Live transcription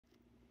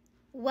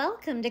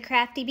Welcome to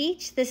Crafty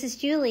Beach. This is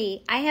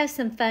Julie. I have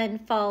some fun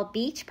fall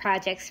beach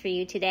projects for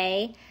you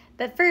today.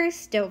 But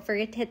first, don't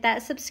forget to hit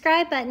that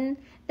subscribe button,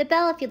 the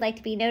bell if you'd like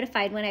to be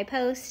notified when I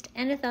post,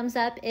 and a thumbs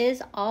up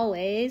is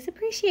always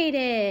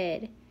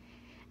appreciated.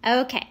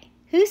 Okay,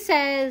 who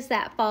says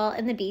that fall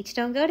and the beach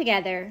don't go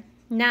together?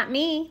 Not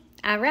me.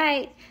 All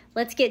right,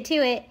 let's get to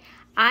it.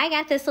 I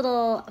got this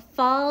little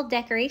fall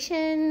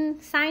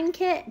decoration sign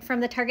kit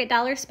from the Target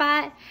dollar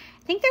spot.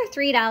 I think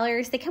they're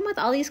 $3. They come with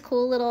all these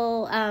cool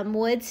little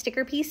wood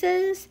sticker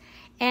pieces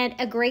and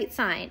a great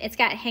sign. It's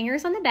got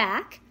hangers on the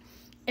back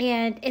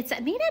and it's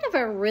made out of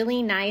a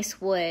really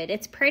nice wood.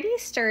 It's pretty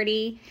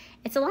sturdy.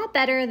 It's a lot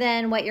better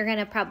than what you're going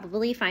to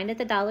probably find at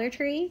the Dollar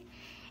Tree.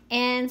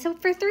 And so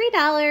for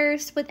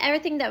 $3 with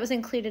everything that was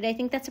included, I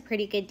think that's a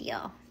pretty good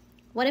deal.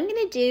 What I'm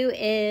going to do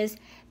is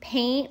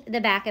paint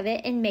the back of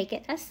it and make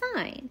it a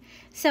sign.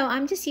 So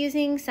I'm just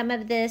using some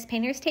of this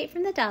painter's tape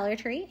from the Dollar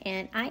Tree,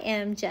 and I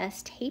am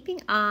just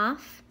taping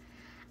off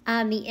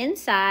the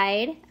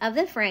inside of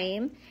the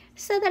frame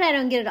so that I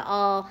don't get it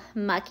all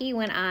mucky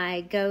when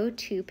I go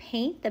to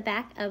paint the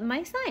back of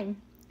my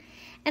sign.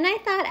 And I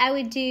thought I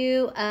would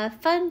do a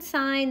fun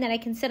sign that I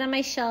can sit on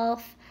my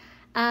shelf,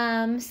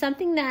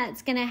 something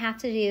that's going to have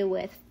to do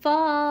with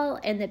fall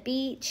and the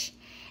beach.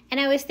 And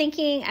I was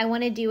thinking I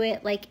want to do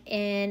it like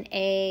in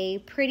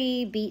a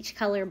pretty beach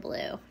color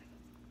blue.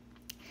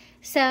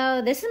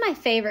 So this is my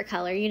favorite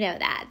color, you know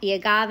that, the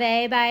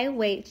agave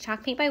by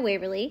chalk paint by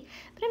Waverly.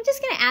 But I'm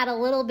just going to add a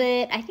little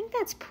bit, I think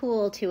that's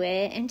pool to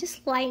it, and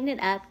just lighten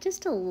it up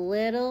just a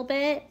little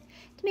bit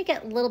to make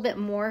it a little bit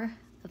more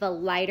of a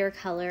lighter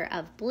color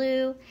of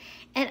blue.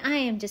 And I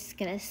am just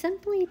going to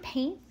simply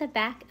paint the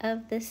back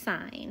of the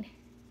sign.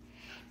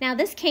 Now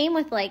this came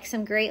with like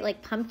some great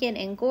like pumpkin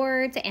and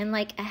gourds and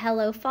like a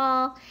Hello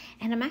Fall,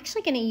 and I'm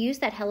actually going to use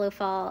that Hello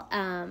Fall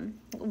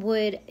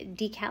wood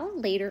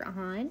decal later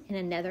on in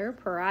another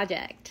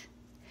project.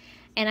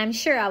 And I'm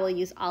sure I will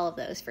use all of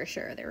those for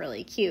sure. They're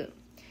really cute.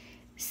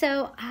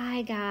 So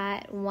I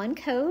got one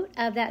coat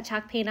of that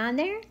chalk paint on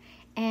there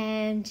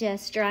and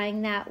just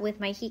drying that with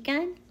my heat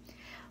gun.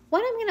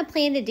 What I'm going to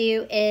plan to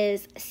do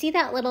is, see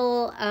that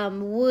little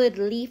wood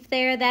leaf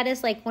there? That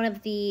is like one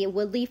of the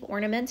wood leaf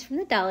ornaments from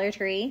the Dollar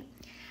Tree.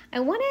 I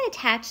want to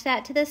attach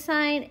that to the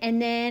sign,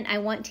 and then I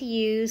want to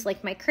use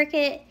like my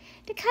Cricut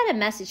to cut a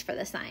message for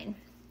the sign.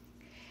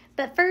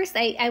 But first,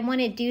 I want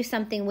to do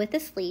something with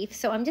this leaf,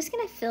 so I'm just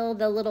going to fill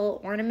the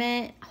little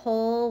ornament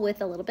hole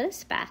with a little bit of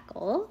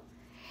spackle.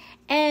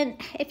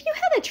 And if you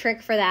have a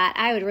trick for that,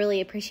 I would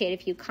really appreciate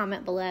if you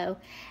comment below.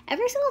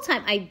 Every single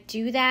time I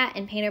do that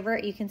and paint over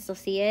it, you can still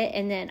see it,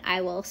 and then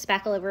I will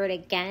spackle over it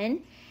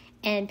again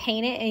and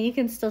paint it, and you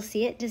can still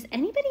see it. Does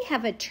anybody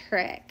have a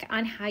trick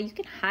on how you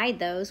can hide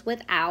those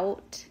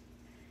without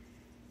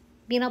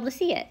being able to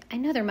see it? I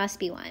know there must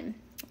be one.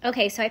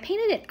 Okay, so I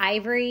painted it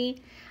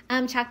ivory,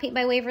 chalk paint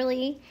by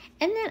Waverly,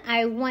 and then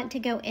I want to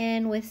go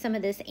in with some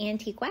of this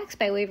antique wax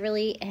by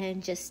Waverly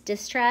and just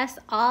distress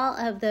all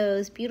of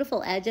those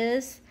beautiful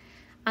edges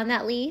on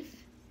that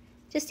leaf,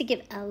 just to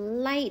give a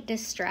light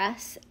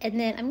distress. And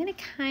then I'm going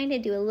to kind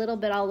of do a little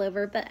bit all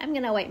over, but I'm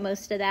going to wipe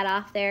most of that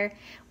off there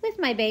with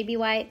my baby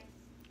wipe,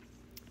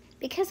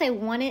 because I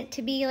want it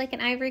to be like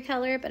an ivory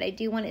color, but I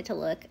do want it to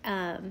look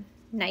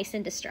nice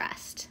and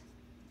distressed.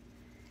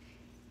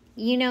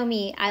 You know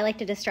me, I like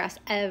to distress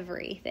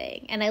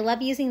everything. And I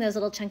love using those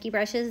little chunky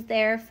brushes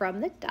there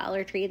from the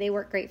Dollar Tree. They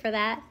work great for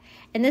that.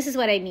 And this is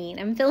what I mean.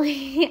 I'm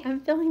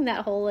filling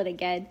that hole in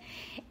again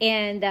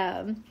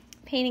and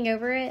painting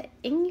over it,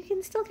 and you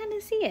can still kind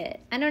of see it.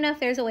 I don't know if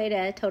there's a way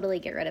to totally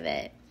get rid of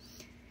it.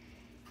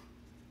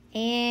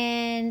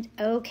 And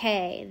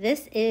okay,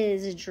 this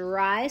is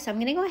dry, so I'm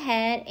going to go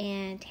ahead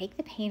and take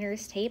the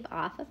painter's tape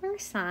off of our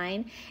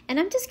sign, and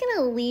I'm just going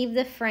to leave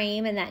the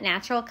frame in that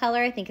natural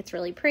color. I think it's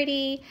really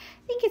pretty.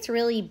 I think it's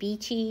really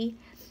beachy.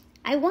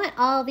 I want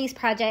all these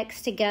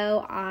projects to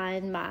go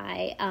on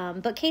my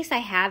bookcase I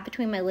have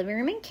between my living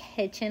room and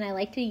kitchen. I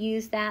like to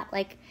use that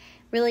like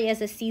really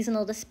as a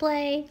seasonal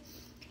display,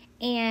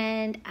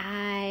 and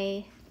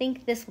I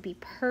think this will be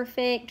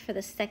perfect for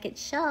the second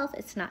shelf.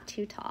 It's not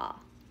too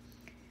tall.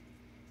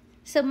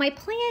 So my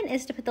plan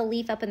is to put the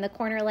leaf up in the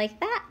corner like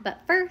that,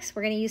 but first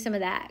we're going to use some of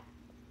that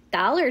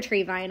Dollar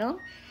Tree vinyl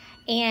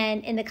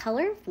and in the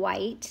color of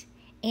white,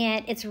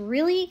 and it's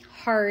really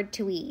hard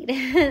to weed,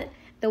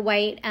 the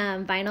white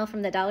vinyl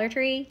from the Dollar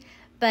Tree,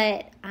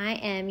 but I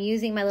am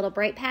using my little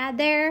bright pad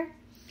there,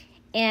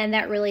 and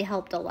that really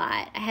helped a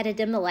lot. I had to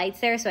dim the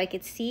lights there so I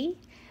could see,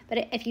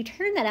 but if you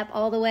turn that up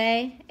all the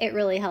way, it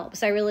really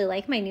helps. I really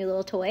like my new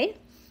little toy.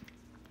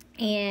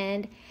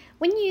 And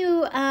when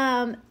you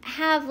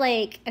have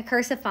like a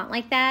cursive font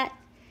like that,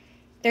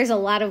 there's a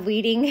lot of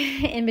weeding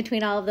in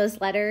between all of those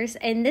letters.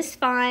 And this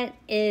font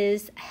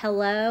is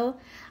Hello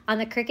on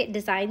the Cricut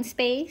design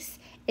space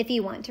if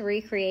you want to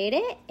recreate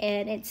it.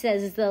 And it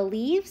says, "The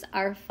leaves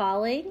are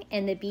falling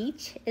and the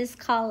beach is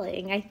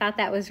calling." I thought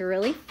that was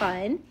really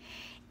fun.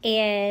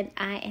 And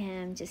I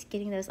am just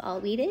getting those all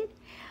weeded.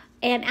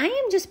 And I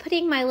am just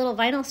putting my little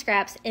vinyl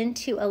scraps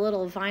into a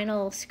little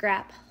vinyl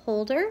scrap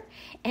holder.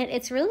 And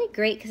it's really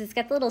great because it's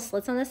got the little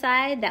slits on the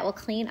side that will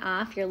clean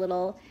off your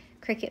little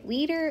Cricut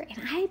weeder.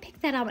 And I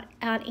picked that up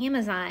on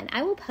Amazon.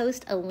 I will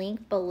post a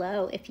link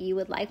below if you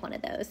would like one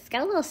of those. It's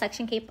got a little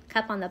suction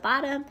cup on the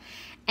bottom,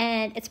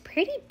 and it's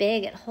pretty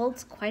big. It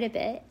holds quite a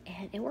bit,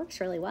 and it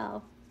works really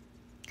well.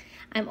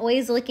 I'm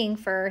always looking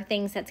for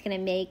things that's going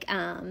to make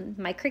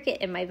my Cricut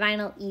and my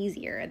vinyl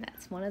easier, and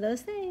that's one of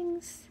those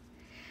things.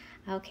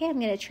 Okay, I'm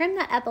going to trim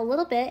that up a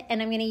little bit,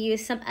 and I'm going to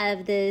use some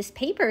of this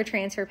paper,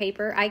 transfer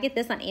paper. I get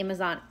this on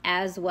Amazon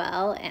as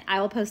well, and I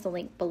will post a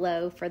link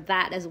below for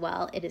that as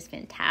well. It is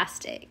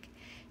fantastic.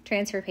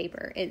 Transfer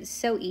paper is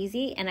so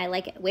easy, and I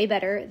like it way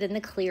better than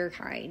the clear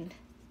kind.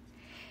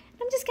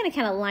 I'm just going to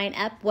kind of line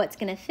up what's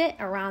going to fit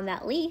around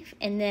that leaf,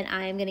 and then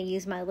I'm going to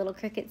use my little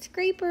Cricut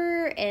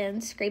scraper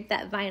and scrape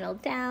that vinyl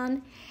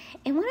down.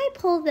 And when I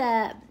pull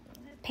the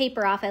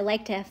paper off, I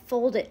like to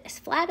fold it as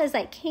flat as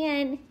I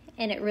can,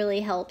 and it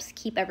really helps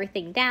keep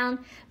everything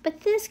down.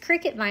 But this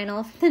Cricut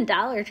vinyl from the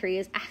Dollar Tree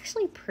is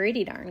actually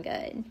pretty darn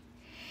good.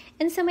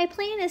 And so my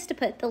plan is to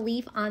put the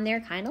leaf on there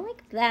kind of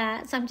like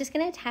that. So I'm just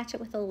going to attach it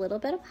with a little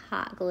bit of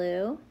hot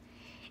glue.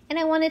 And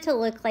I want it to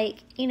look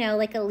like, you know,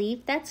 like a leaf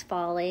that's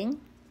falling.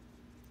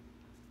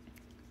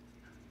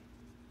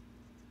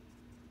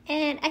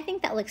 And I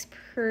think that looks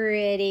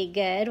pretty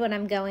good, what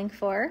I'm going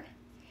for.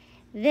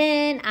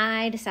 Then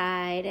I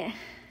decide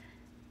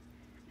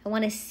I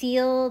want to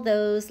seal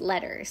those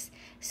letters.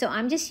 So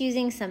I'm just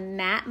using some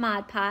matte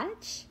Mod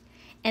Podge,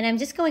 and I'm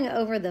just going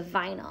over the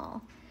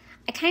vinyl.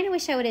 I kind of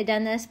wish I would have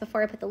done this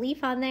before I put the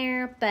leaf on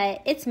there,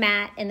 but it's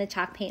matte and the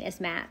chalk paint is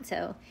matte,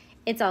 so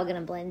it's all going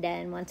to blend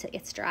in once it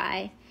gets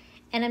dry.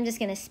 And I'm just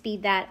going to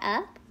speed that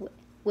up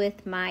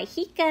with my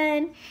heat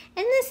gun.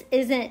 And this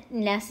isn't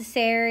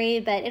necessary,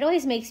 but it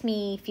always makes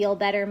me feel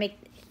better,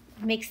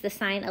 makes the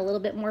sign a little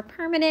bit more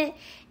permanent,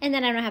 and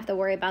then I don't have to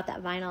worry about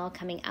that vinyl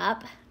coming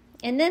up.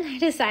 And then I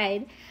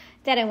decide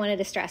that I wanted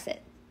to distress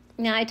it.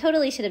 Now, I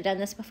totally should have done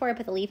this before I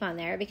put the leaf on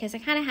there because I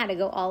kind of had to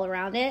go all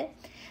around it.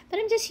 But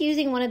I'm just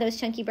using one of those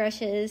chunky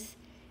brushes,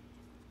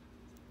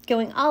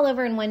 going all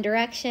over in one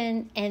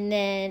direction, and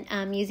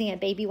then using a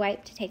baby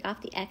wipe to take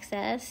off the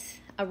excess.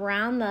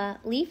 Around the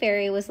leaf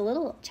area was a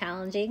little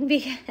challenging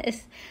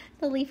because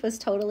the leaf was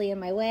totally in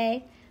my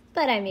way,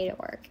 but I made it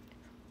work.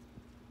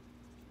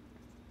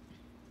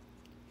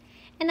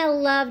 And I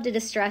love to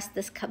distress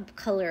this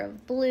color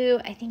of blue.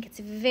 I think it's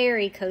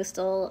very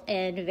coastal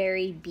and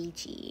very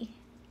beachy.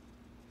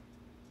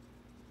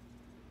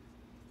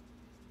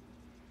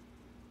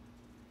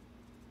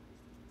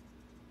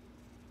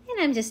 And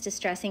I'm just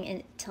distressing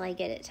it until I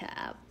get it to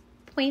a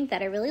point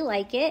that I really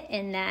like it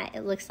and that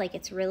it looks like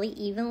it's really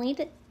evenly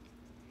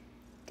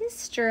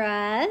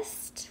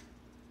distressed.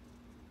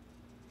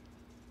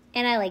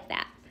 And I like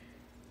that.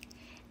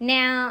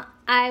 Now,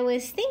 I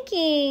was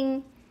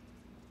thinking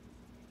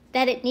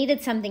that it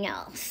needed something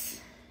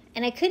else,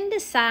 and I couldn't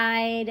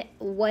decide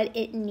what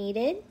it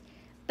needed,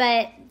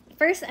 but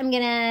first I'm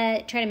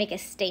gonna try to make a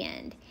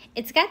stand.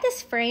 It's got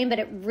this frame, but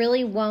it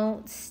really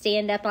won't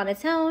stand up on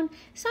its own,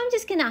 so I'm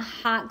just gonna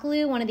hot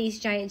glue one of these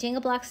giant Jenga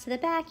blocks to the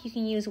back. You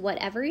can use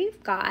whatever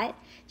you've got,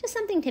 just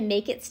something to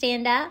make it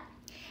stand up.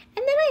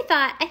 And then I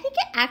thought, I think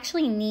it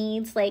actually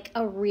needs like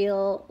a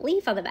real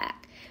leaf on the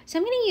back. So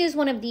I'm gonna use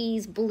one of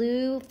these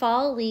blue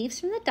fall leaves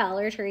from the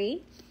Dollar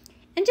Tree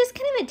and just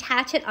kind of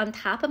attach it on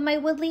top of my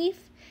wood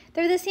leaf.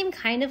 They're the same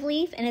kind of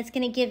leaf, and it's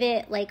going to give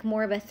it like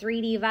more of a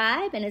 3D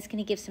vibe, and it's going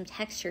to give some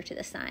texture to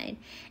the sign.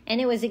 And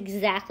it was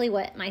exactly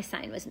what my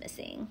sign was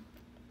missing.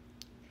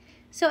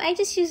 So I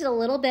just used a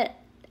little bit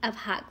of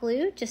hot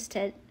glue just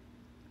to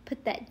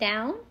put that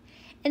down.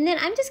 And then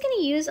I'm just going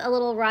to use a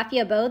little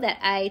raffia bow that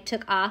I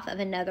took off of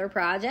another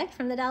project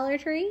from the Dollar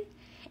Tree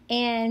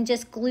and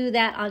just glue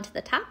that onto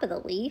the top of the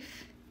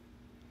leaf.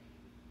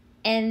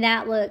 And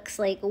that looks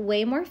like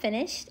way more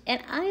finished,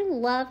 and I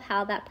love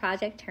how that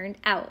project turned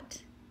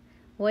out.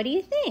 What do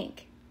you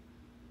think?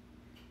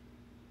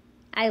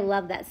 I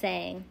love that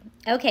saying.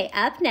 Okay,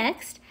 up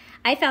next,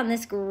 I found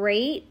this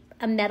great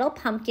metal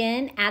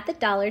pumpkin at the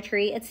Dollar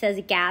Tree. It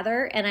says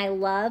Gather, and I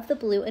love the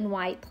blue and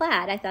white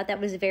plaid. I thought that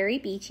was very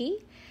beachy.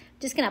 I'm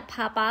just gonna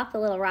pop off the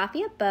little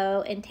raffia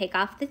bow and take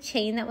off the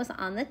chain that was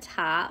on the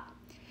top.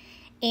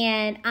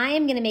 And I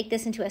am gonna make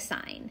this into a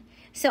sign.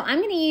 So I'm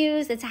going to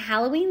use, it's a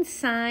Halloween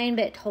sign,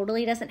 but it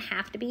totally doesn't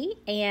have to be,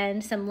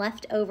 and some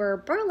leftover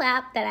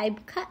burlap that I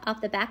cut off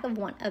the back of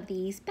one of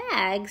these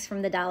bags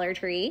from the Dollar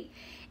Tree,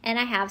 and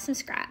I have some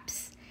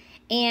scraps.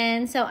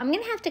 And so I'm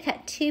going to have to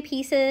cut 2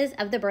 pieces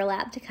of the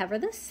burlap to cover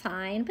the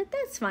sign, but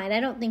that's fine. I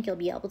don't think you'll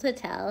be able to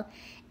tell.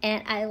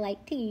 And I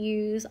like to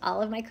use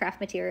all of my craft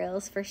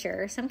materials for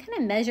sure. So I'm kind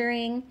of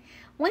measuring.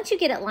 Once you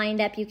get it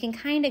lined up, you can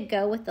kind of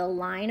go with the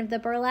line of the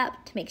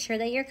burlap to make sure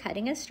that you're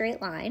cutting a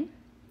straight line.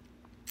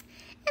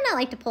 And I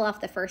like to pull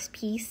off the first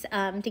piece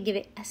to give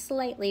it a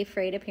slightly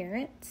frayed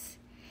appearance.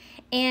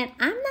 And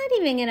I'm not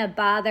even going to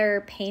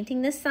bother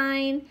painting this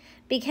sign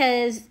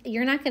because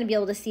you're not going to be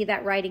able to see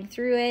that writing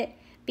through it,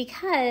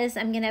 because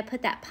I'm going to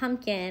put that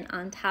pumpkin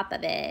on top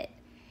of it.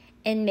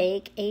 and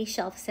make a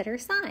shelf sitter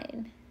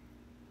sign.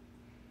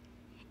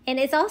 And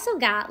it's also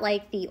got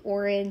like the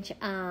orange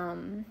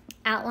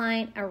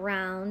outline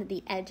around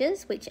the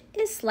edges, which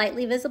is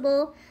slightly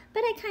visible,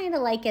 but I kind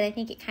of like it. I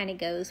think it kind of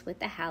goes with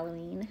the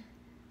Halloween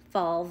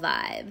fall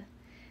vibe.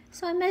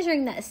 So I'm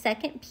measuring that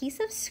second piece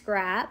of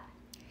scrap,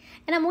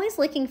 and I'm always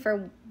looking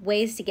for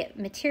ways to get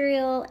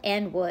material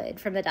and wood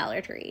from the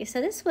Dollar Tree.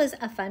 So this was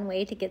a fun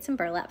way to get some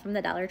burlap from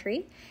the Dollar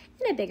Tree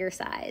in a bigger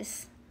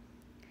size.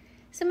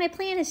 So my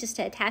plan is just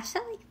to attach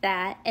that like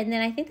that, and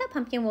then I think that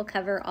pumpkin will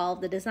cover all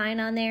of the design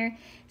on there.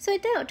 So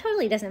it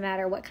totally doesn't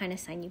matter what kind of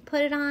sign you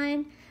put it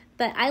on,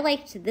 but I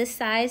liked this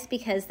size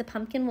because the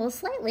pumpkin will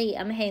slightly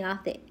hang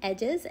off the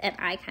edges, and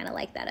I kind of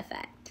like that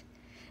effect.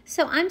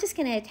 So I'm just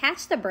going to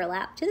attach the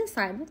burlap to the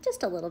sign with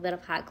just a little bit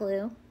of hot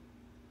glue.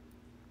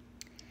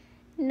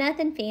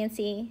 Nothing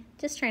fancy,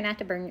 just try not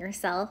to burn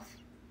yourself.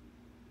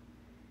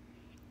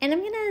 And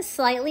I'm going to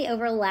slightly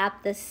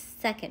overlap the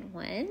second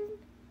one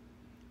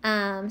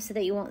so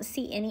that you won't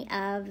see any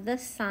of the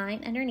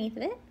sign underneath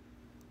of it.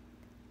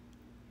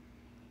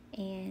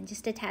 And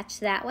just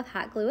attach that with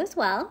hot glue as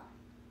well.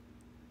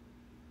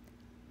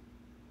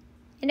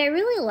 And I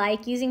really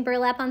like using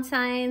burlap on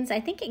signs.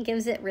 I think it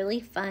gives it really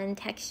fun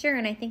texture,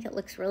 and I think it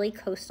looks really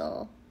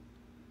coastal.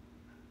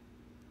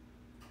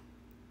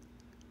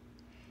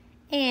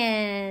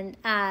 And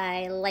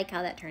I like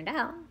how that turned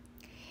out.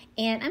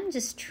 And I'm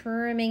just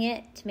trimming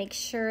it to make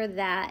sure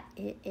that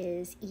it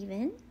is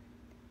even.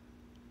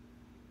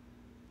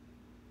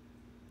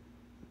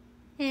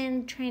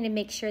 And trying to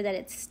make sure that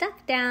it's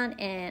stuck down,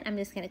 and I'm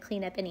just going to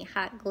clean up any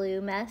hot glue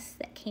mess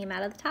that came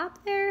out of the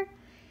top there.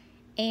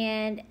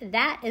 And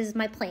that is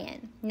my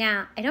plan.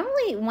 Now, I don't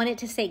really want it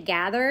to say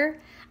gather.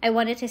 I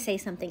wanted to say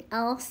something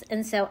else,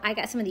 and so I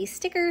got some of these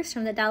stickers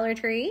from the Dollar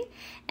Tree,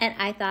 and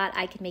I thought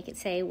I could make it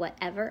say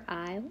whatever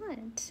I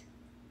want.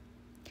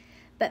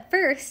 But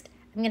first,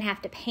 I'm going to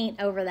have to paint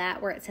over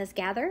that where it says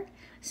gather.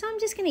 So I'm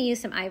just going to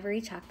use some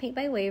ivory chalk paint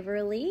by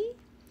Waverly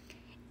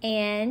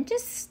and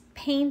just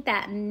paint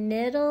that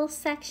middle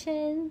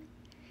section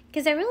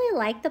because I really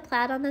like the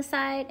plaid on the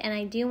side, and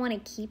I do want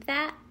to keep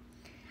that.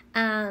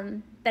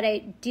 But I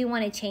do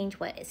want to change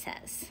what it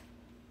says.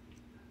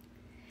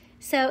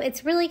 So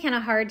it's really kind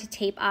of hard to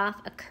tape off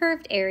a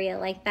curved area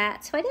like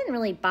that, so I didn't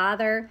really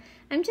bother.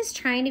 I'm just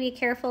trying to be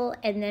careful,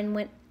 and then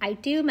when I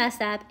do mess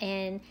up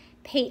and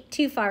paint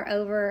too far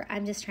over,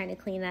 I'm just trying to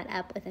clean that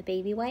up with a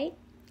baby wipe.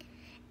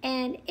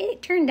 And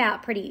it turned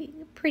out pretty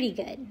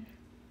good.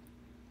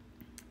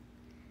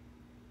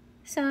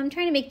 So I'm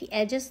trying to make the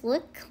edges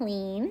look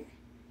clean,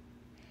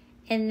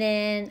 and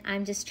then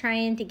I'm just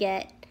trying to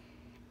get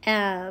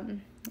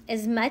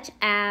as much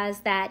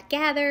as that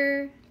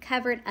gather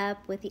covered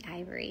up with the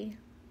ivory.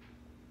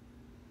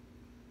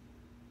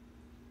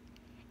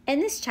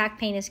 And this chalk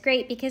paint is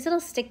great because it'll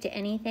stick to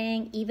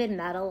anything, even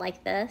metal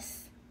like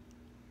this.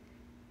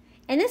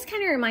 And this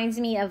kind of reminds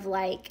me of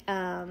like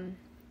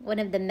one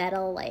of the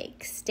metal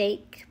like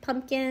steak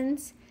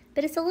pumpkins,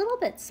 but it's a little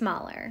bit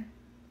smaller.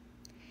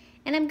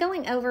 And I'm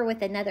going over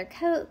with another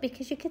coat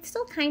because you could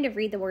still kind of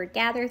read the word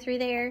gather through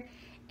there.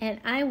 And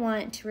I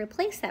want to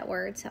replace that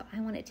word, so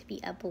I want it to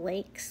be a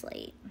blank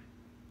slate.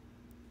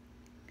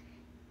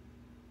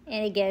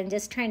 And again,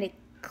 just trying to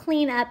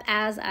clean up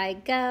as I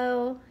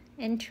go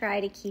and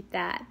try to keep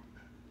that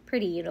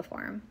pretty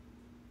uniform.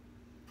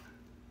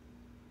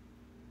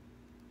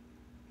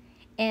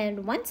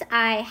 And once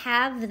I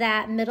have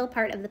that middle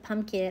part of the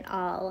pumpkin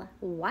all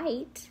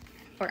white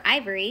or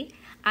ivory,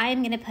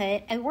 I'm going to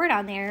put a word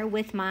on there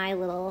with my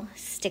little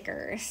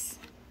stickers.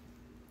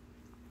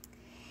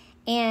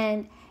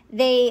 And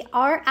they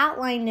are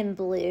outlined in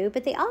blue,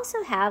 but they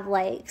also have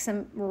like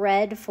some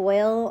red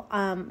foil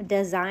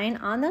design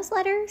on those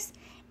letters.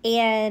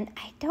 And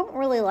I don't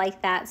really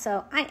like that,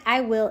 so I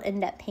will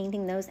end up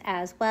painting those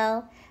as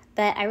well.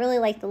 But I really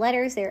like the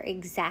letters. They're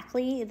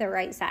exactly the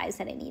right size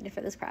that I needed for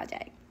this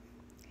project.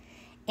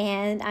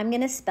 And I'm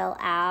going to spell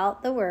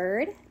out the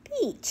word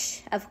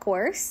beach, of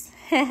course.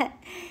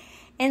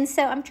 And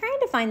so I'm trying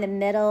to find the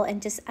middle,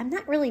 and I'm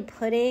not really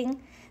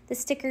putting the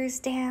stickers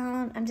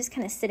down. I'm just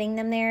kind of sitting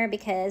them there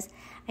because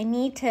I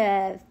need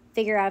to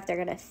figure out if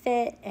they're going to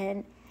fit.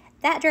 And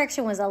that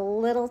direction was a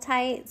little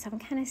tight, so I'm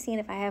kind of seeing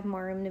if I have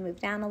more room to move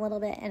down a little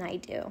bit, and I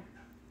do.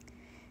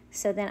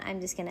 So then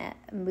I'm just going to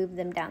move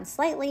them down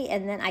slightly,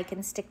 and then I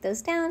can stick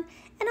those down.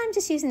 And I'm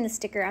just using the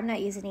sticker. I'm not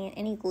using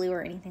any glue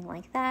or anything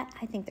like that.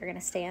 I think they're going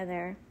to stay on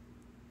there.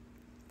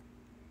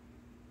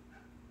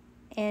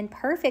 And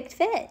perfect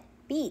fit,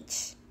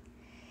 beach.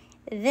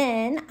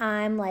 Then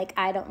I'm like,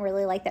 I don't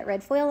really like that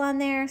red foil on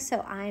there,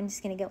 so I'm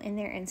just going to go in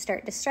there and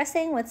start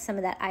distressing with some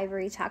of that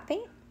ivory chalk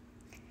paint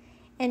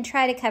and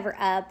try to cover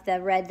up the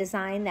red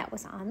design that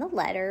was on the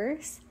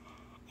letters.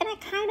 And I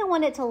kind of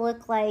want it to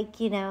look like,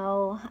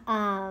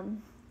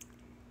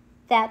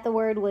 that the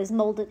word was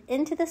molded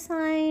into the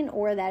sign,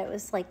 or that it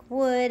was like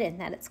wood and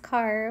that it's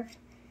carved.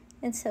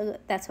 And so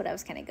that's what I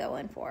was kind of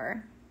going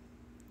for.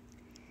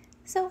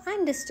 So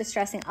I'm just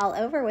distressing all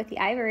over with the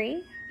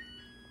ivory.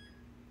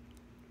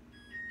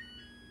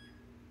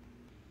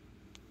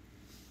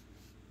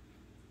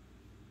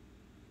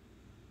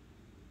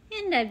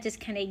 end up just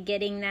kind of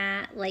getting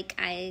that like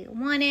I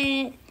want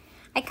it.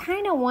 I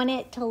kind of want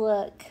it to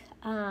look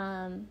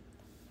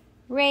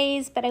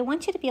raised, but I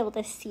want you to be able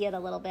to see it a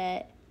little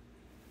bit.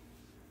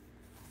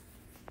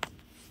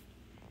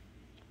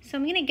 So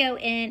I'm going to go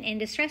in and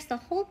distress the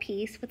whole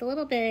piece with a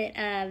little bit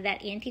of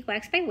that Antique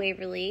Wax by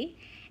Waverly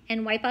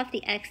and wipe off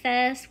the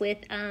excess with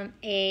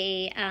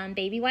a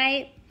baby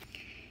wipe.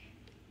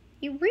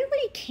 You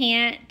really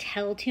can't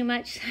tell too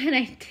much that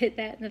I did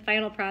that in the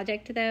final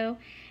project though.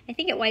 I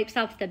think it wipes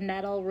off the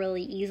metal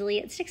really easily.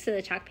 It sticks to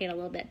the chalk paint a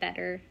little bit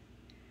better.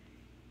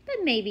 But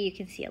maybe you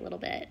can see a little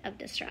bit of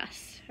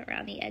distress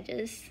around the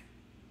edges.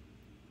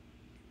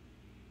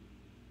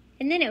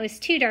 And then it was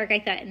too dark, I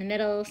thought, in the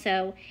middle.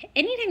 So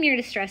anytime you're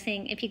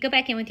distressing, if you go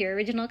back in with your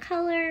original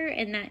color,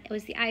 and that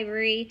was the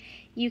ivory,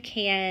 you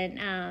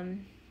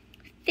can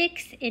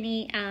fix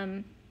any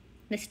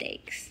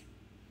mistakes.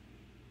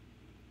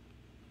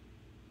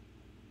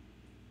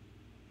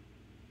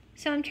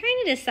 So I'm trying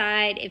to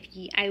decide if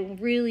I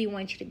really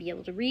want you to be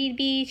able to read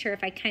beach, or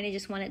if I kind of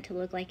just want it to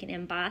look like an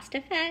embossed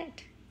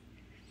effect.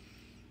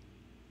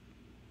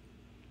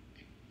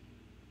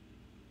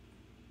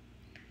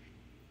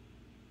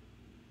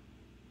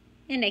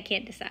 And I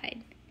can't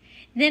decide.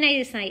 Then I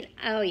decide,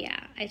 oh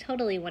yeah, I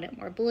totally want it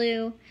more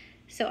blue.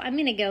 So I'm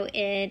gonna go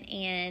in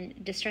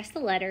and distress the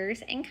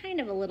letters and kind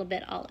of a little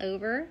bit all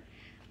over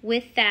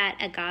with that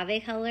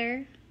agave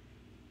color,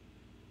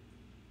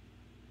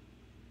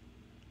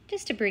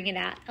 just to bring it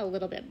out a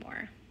little bit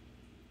more.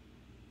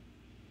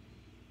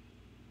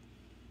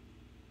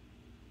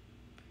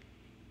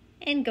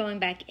 And going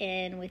back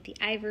in with the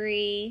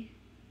ivory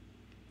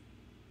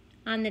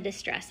on the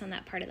distress on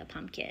that part of the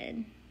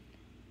pumpkin.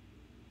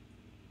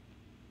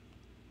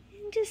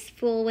 And just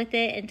fool with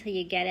it until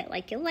you get it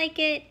like you like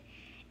it.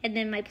 And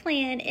then my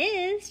plan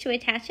is to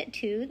attach it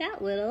to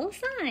that little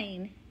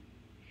sign.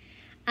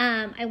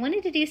 I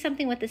wanted to do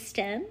something with the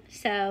stem,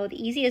 so the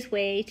easiest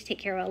way to take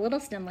care of a little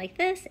stem like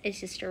this is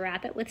just to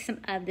wrap it with some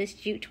of this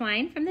jute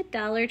twine from the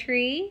Dollar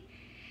Tree.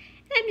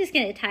 And I'm just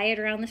going to tie it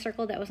around the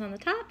circle that was on the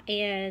top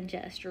and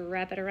just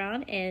wrap it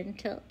around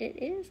until it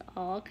is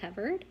all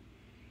covered.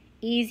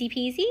 Easy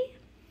peasy.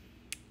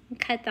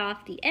 Cut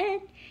off the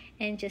end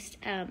and just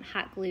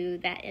hot glue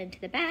that into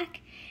the back.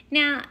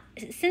 Now,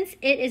 since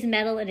it is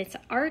metal and it's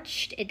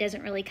arched, it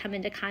doesn't really come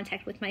into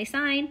contact with my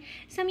sign.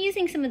 So I'm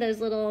using some of those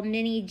little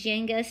mini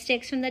Jenga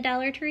sticks from the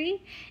Dollar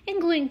Tree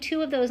and gluing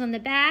 2 of those on the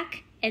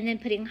back, and then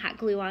putting hot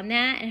glue on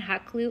that and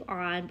hot glue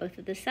on both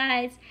of the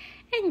sides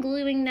and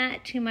gluing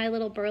that to my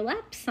little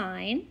burlap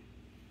sign.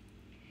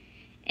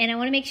 And I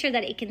want to make sure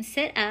that it can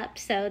sit up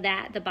so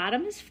that the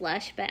bottom is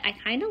flush, but I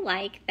kind of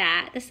like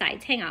that the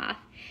sides hang off.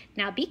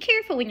 Now be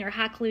careful when you're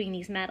hot gluing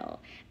these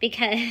metal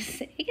because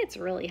it gets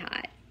really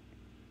hot.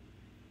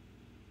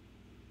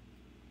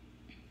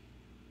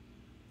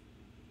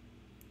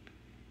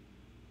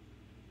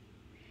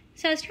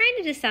 So I was trying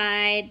to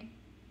decide,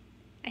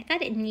 I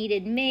thought it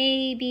needed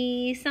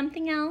maybe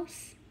something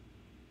else.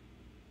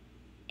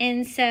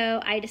 And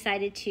so I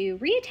decided to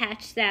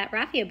reattach that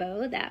raffia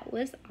bow that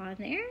was on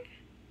there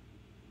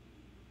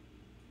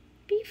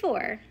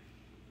before,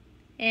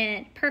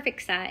 and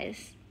perfect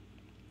size.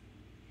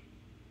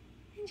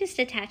 And just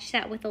attach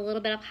that with a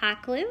little bit of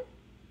hot glue.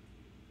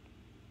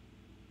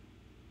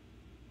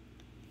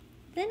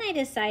 Then I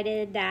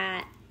decided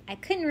that I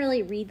couldn't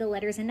really read the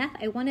letters enough.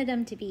 I wanted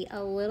them to be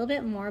a little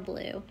bit more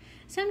blue.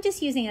 So I'm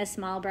just using a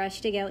small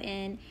brush to go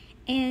in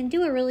and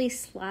do a really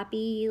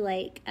sloppy,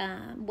 like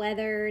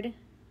weathered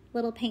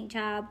little paint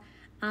job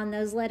on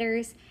those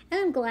letters.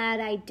 And I'm glad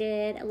I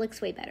did. It looks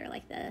way better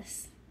like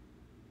this.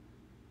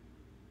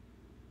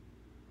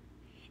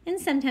 And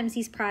sometimes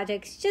these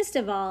projects just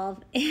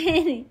evolve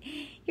and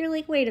you're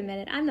like, wait a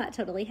minute, I'm not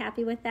totally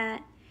happy with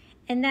that.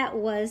 And that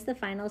was the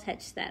final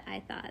touch that I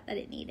thought that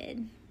it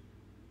needed.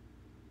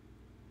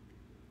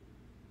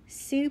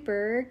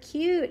 Super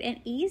cute and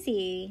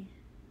easy.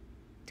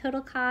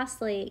 Total cost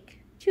like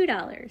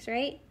 $2,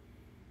 right?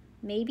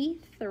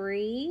 Maybe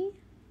 $3.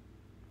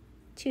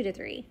 2 to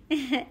 3.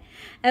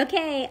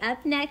 Okay,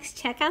 up next,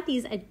 check out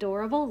these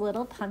adorable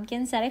little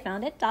pumpkins that I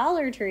found at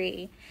Dollar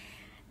Tree.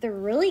 They're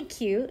really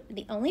cute.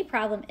 The only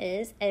problem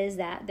is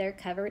that they're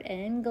covered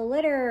in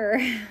glitter.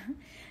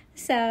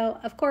 So,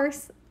 of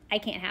course, I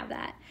can't have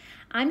that.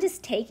 I'm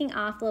just taking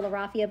off the little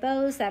raffia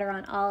bows that are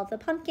on all of the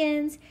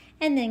pumpkins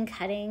and then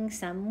cutting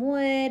some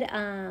wood,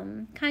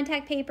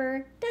 contact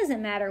paper.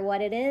 Doesn't matter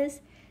what it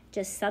is,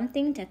 just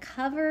something to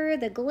cover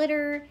the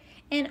glitter.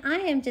 And I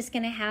am just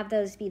going to have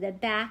those be the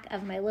back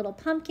of my little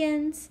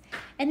pumpkins.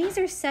 And these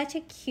are such a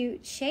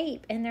cute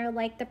shape, and they're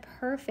like the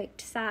perfect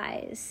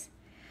size.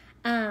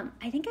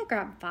 I think I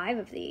grabbed 5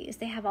 of these.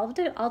 They have all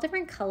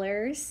different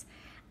colors.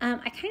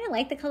 I kind of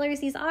like the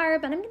colors these are,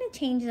 but I'm going to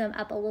change them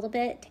up a little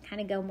bit to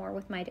kind of go more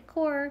with my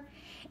decor.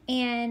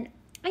 And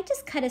I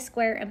just cut a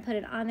square and put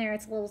it on there.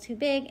 It's a little too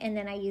big. And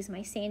then I use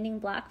my sanding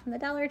block from the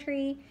Dollar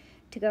Tree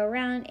to go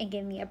around and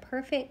give me a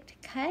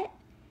perfect cut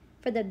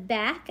for the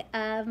back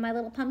of my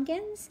little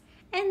pumpkins.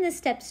 And this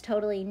step's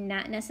totally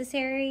not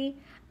necessary.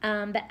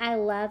 But I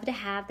love to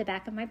have the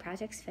back of my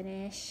projects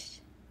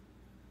finished.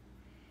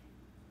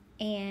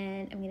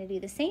 And I'm going to do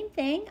the same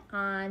thing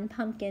on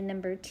pumpkin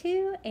number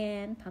 2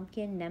 and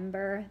pumpkin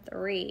number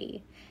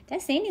 3.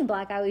 That sanding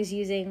block I was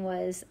using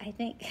was, I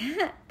think,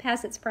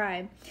 past its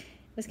prime.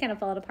 It was kind of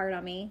falling apart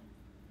on me.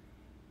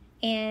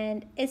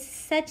 And it's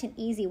such an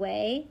easy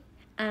way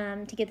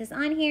to get this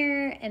on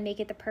here and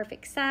make it the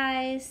perfect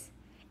size.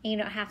 And you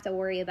don't have to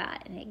worry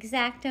about an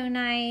X-Acto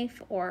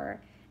knife or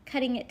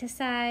cutting it to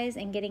size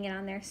and getting it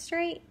on there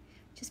straight.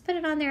 Just put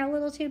it on there a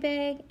little too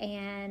big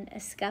and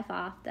scuff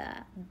off the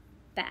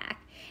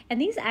back. And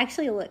these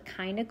actually look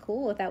kind of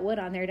cool with that wood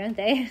on there, don't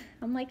they?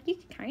 I'm like, you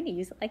could kind of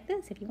use it like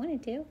this if you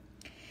wanted to.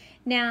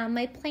 Now,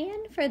 my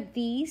plan for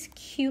these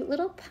cute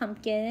little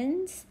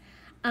pumpkins,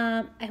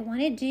 I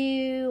want to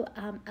do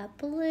a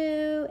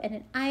blue and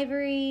an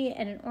ivory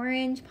and an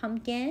orange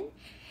pumpkin,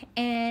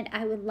 and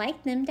I would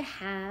like them to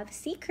have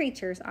sea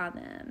creatures on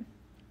them.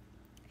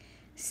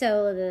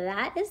 So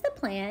that is the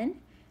plan.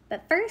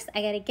 But first,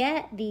 I got to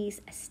get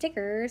these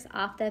stickers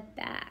off the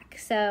back.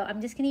 So I'm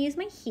just going to use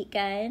my heat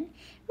gun.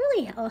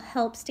 Really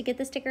helps to get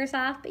the stickers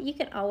off, but you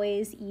can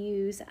always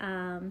use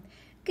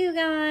glue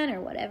gun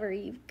or whatever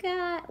you've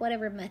got,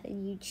 whatever method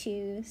you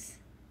choose.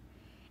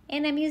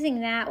 And I'm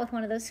using that with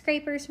one of those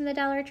scrapers from the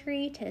Dollar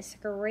Tree to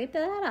scrape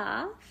that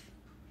off.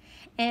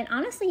 And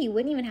honestly, you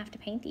wouldn't even have to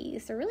paint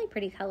these. They're really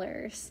pretty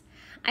colors.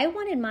 I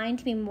wanted mine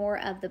to be more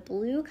of the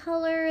blue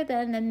color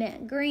than the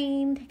mint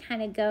green to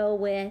kind of go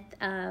with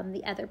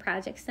the other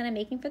projects that I'm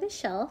making for the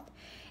shelf.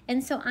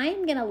 And so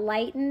I'm going to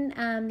lighten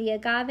the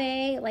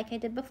agave like I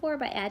did before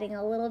by adding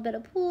a little bit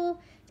of pool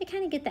to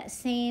kind of get that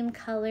same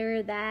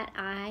color that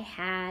I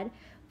had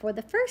for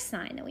the first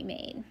sign that we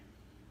made.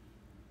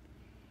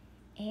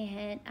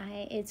 And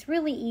it's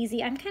really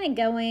easy. I'm kind of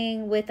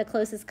going with the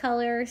closest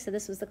color, so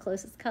this was the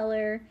closest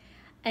color.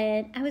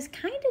 And I was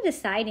kind of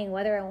deciding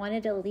whether I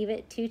wanted to leave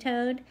it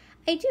two-toned.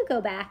 I do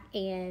go back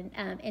and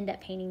end up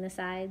painting the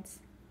sides.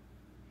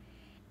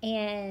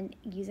 And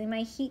using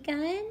my heat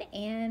gun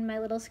and my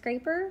little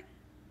scraper,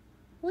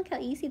 look how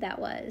easy that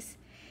was.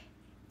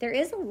 There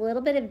is a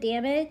little bit of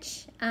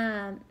damage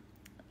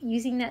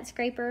using that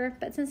scraper,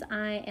 but since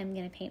I am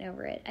going to paint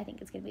over it, I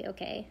think it's going to be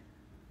okay.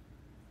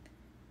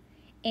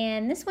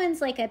 And this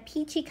one's like a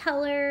peachy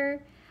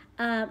color.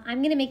 I'm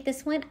going to make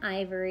this one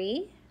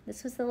ivory.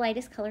 This was the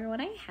lightest color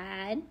one I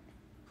had.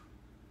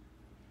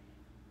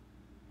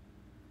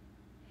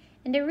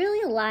 And I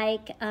really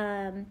like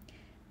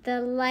the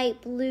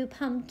light blue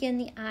pumpkin,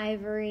 the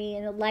ivory,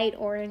 and the light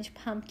orange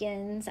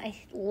pumpkins. I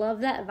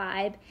love that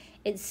vibe.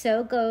 It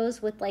so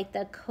goes with like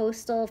the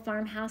coastal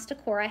farmhouse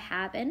decor I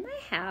have in my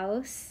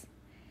house.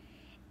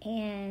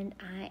 And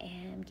I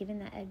am giving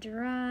that a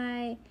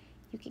dry.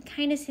 You can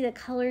kind of see the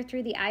color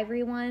through the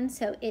ivory one,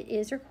 so it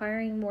is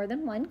requiring more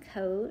than one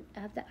coat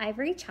of the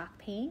ivory chalk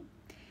paint.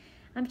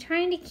 I'm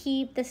trying to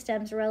keep the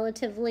stems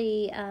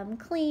relatively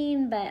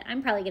clean, but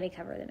I'm probably going to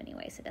cover them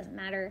anyway, so it doesn't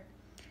matter.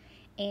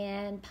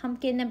 And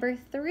pumpkin number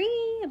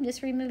 3, I'm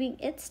just removing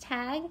its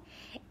tag,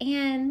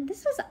 and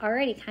this was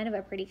already kind of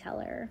a pretty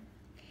color.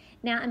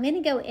 Now I'm going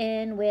to go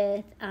in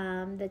with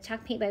the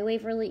chalk paint by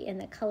Waverly in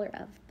the color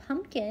of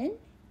pumpkin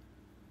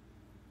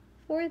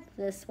for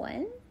this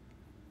one.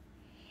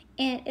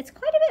 And it's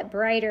quite a bit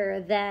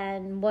brighter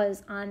than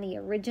was on the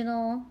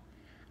original.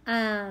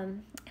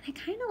 And I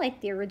kind of like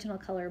the original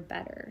color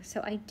better.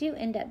 So I do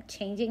end up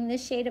changing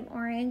this shade of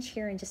orange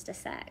here in just a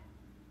sec.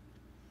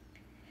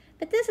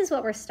 But this is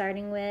what we're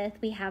starting with.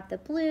 We have the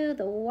blue,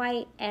 the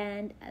white,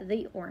 and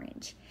the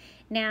orange.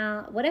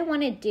 Now, what I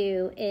want to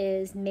do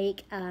is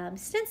make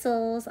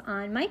stencils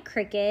on my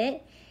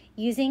Cricut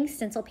using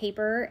stencil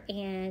paper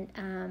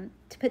and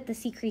to put the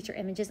sea creature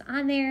images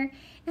on there.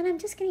 And I'm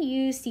just going to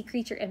use sea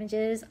creature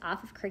images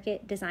off of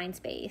Cricut Design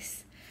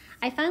Space.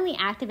 I finally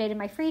activated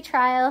my free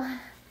trial.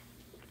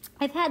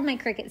 I've had my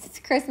Cricut since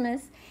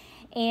Christmas,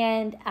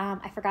 and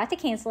I forgot to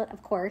cancel it,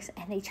 of course,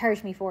 and they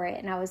charged me for it.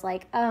 And I was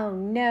like, oh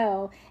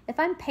no, if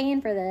I'm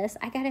paying for this,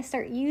 I got to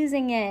start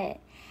using it.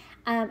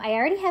 I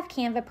already have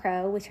Canva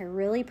Pro, which I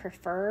really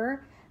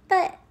prefer,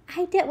 but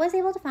I was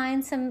able to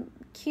find some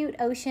cute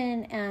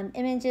ocean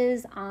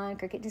images on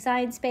Cricut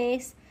Design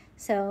Space,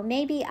 so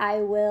maybe I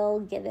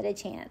will give it a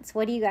chance.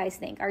 What do you guys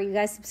think? Are you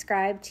guys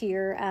subscribed to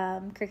your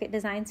Cricut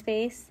Design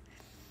Space?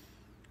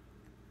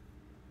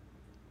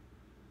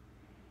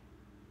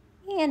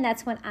 And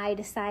that's when I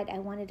decided I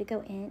wanted to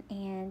go in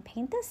and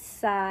paint the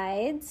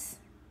sides.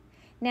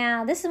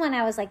 Now, this is when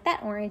I was like,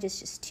 that orange is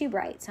just too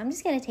bright, so I'm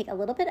just going to take a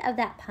little bit of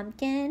that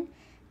pumpkin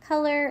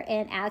color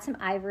and add some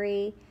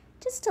ivory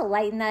just to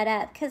lighten that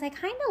up, because I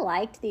kind of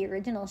liked the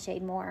original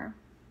shade more.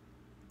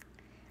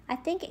 I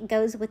think it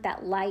goes with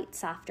that light,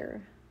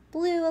 softer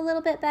blue a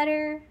little bit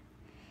better.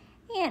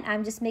 And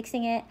I'm just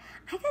mixing it.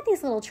 I got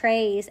these little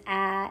trays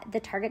at the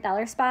Target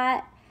dollar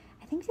spot.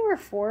 I think they were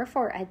 4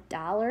 for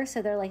 $1,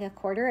 so they're like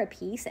 $1 a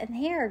piece, and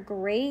they are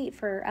great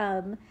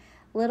for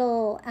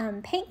little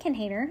paint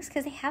containers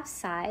because they have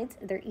sides.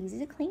 They're easy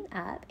to clean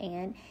up,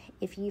 and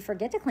if you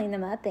forget to clean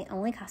them up, they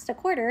only cost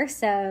 $0.25,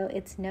 so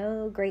it's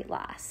no great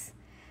loss.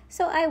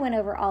 So I went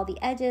over all the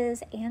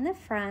edges and the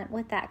front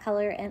with that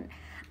color, and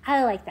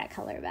I like that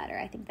color better.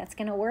 I think that's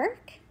gonna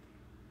work.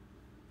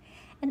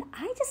 And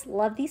I just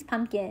love these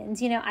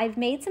pumpkins. You know, I've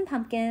made some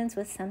pumpkins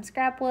with some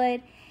scrap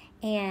wood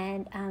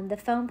and the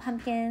foam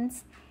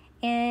pumpkins,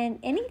 and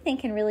anything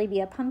can really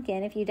be a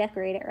pumpkin if you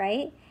decorate it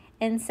right.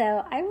 And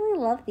so I really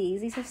love these.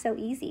 These are so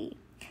easy.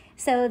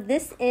 So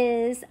this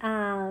is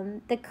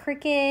the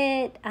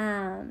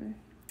Cricut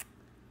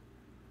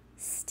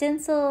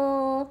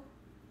stencil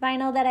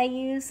vinyl that I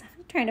use.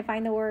 I'm trying to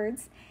find the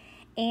words.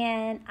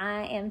 And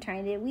I am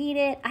trying to weed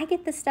it. I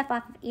get this stuff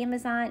off of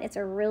Amazon. It's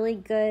a really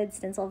good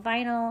stencil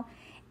vinyl.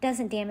 It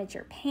doesn't damage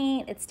your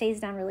paint. It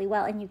stays down really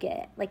well, and you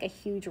get like a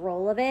huge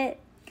roll of it.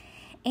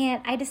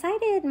 And I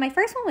decided my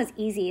first one was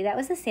easy. That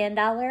was the sand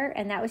dollar,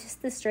 and that was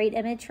just the straight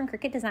image from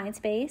Cricut Design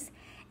Space.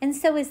 And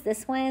so is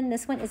this one.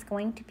 This one is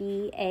going to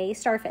be a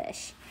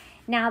starfish.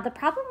 Now, the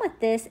problem with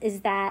this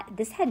is that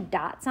this had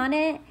dots on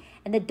it,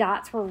 and the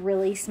dots were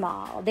really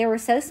small. They were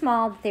so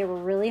small that they were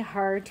really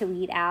hard to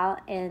weed out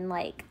and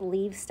like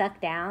leave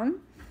stuck down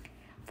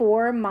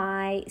for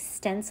my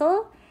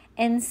stencil.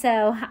 And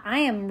so I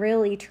am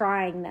really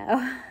trying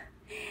though.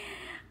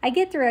 I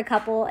get through a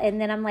couple and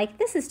then I'm like,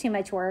 this is too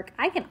much work.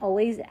 I can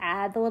always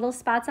add the little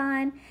spots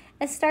on.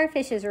 A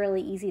starfish is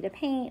really easy to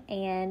paint,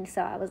 and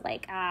so I was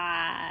like,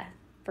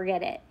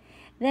 forget it.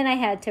 Then I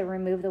had to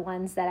remove the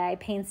ones that I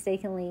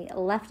painstakingly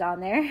left on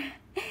there.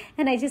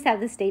 And I just have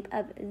the shape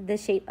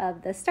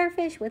of the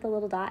starfish with a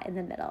little dot in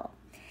the middle.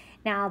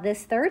 Now,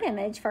 this third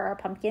image for our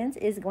pumpkins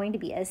is going to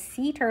be a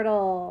sea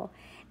turtle.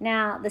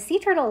 Now, the sea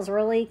turtle is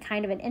really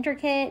kind of an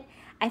intricate.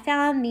 I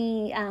found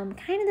the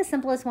kind of the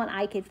simplest one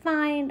I could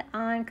find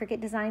on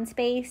Cricut Design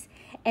Space.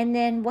 And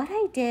then what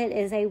I did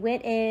is I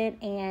went in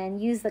and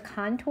used the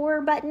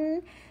contour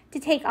button to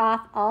take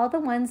off all the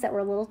ones that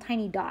were little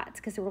tiny dots,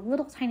 because there were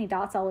little tiny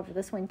dots all over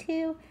this one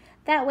too.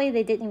 That way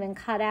they didn't even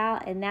cut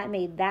out, and that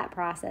made that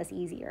process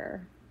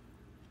easier.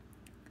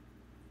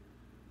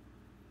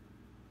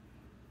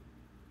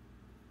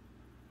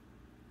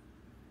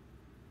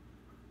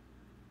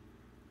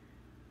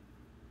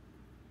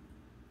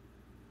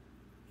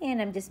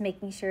 And I'm just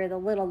making sure the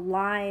little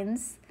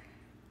lines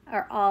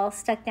are all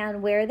stuck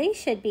down where they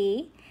should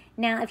be.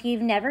 Now, if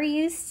you've never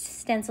used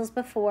stencils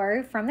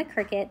before from the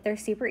Cricut, they're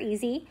super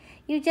easy.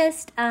 You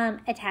just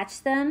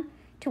attach them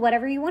to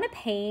whatever you want to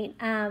paint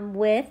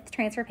with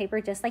transfer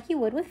paper, just like you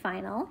would with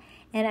vinyl.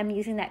 And I'm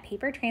using that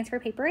paper transfer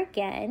paper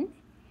again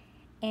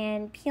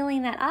and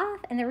peeling that off.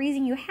 And the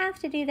reason you have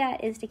to do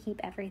that is to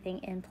keep everything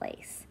in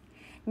place.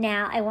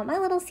 Now, I want my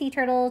little sea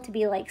turtle to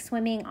be like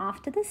swimming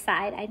off to the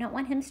side. I don't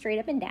want him straight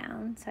up and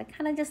down. So I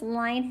kind of just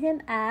line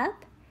him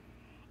up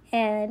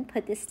and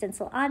put this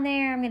stencil on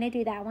there. I'm going to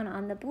do that one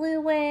on the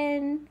blue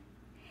one.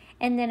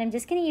 And then I'm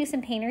just going to use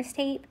some painter's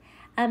tape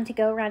to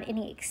go around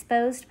any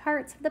exposed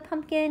parts of the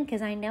pumpkin,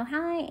 because I know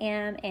how I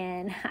am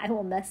and I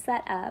will mess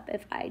that up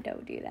if I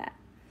don't do that.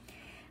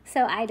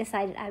 So I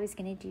decided I was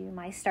going to do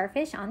my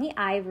starfish on the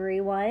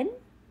ivory one.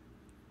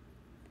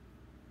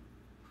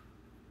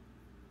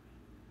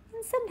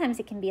 And sometimes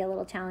it can be a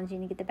little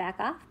challenging to get the back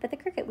off, but the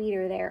Cricut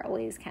weeder there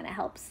always kind of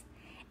helps.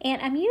 And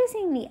I'm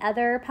using the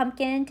other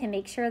pumpkin to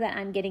make sure that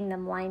I'm getting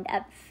them lined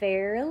up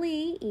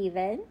fairly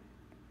even.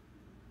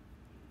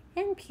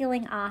 And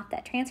peeling off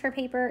that transfer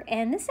paper.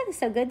 And this stuff is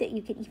so good that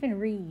you can even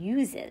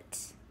reuse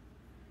it.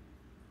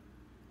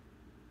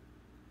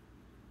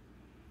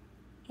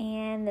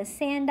 And the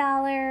sand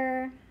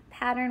dollar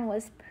pattern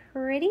was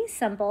pretty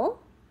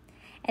simple.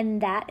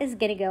 And that is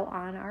going to go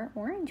on our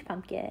orange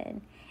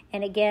pumpkin.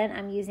 And again,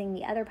 I'm using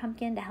the other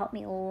pumpkin to help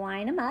me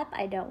line them up.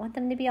 I don't want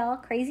them to be all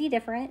crazy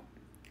different.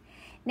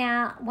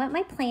 Now, what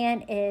my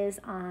plan is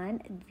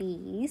on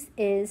these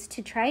is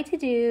to try to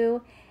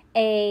do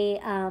a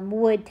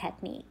wood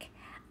technique.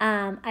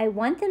 I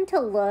want them to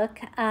look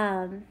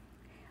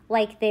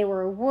like they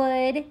were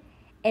wood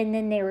and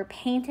then they were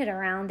painted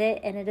around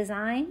it in a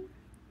design.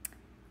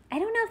 I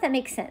don't know if that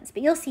makes sense,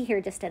 but you'll see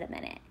here just in a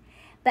minute.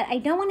 But I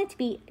don't want it to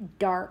be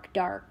dark,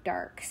 dark,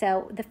 dark.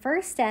 So the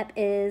first step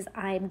is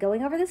I'm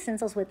going over the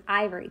stencils with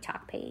ivory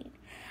chalk paint.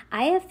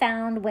 I have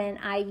found when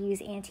I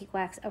use antique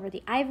wax over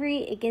the ivory,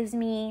 it gives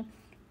me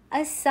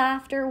a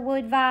softer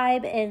wood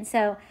vibe. And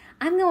so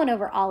I'm going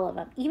over all of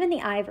them, even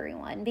the ivory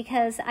one,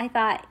 because I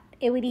thought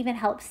it would even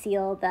help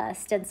seal the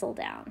stencil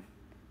down.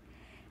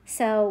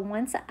 So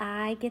once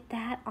I get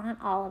that on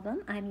all of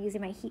them, I'm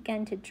using my heat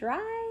gun to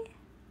dry.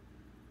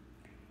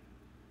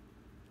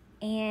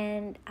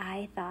 And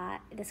I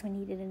thought this one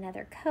needed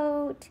another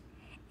coat.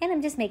 And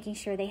I'm just making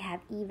sure they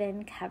have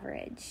even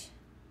coverage.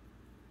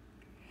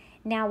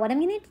 Now what I'm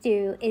going to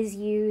do is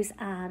use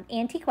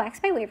Antique Wax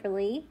by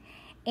Waverly.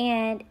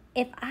 And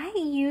if I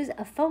use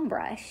a foam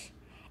brush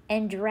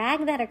and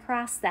drag that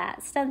across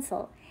that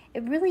stencil,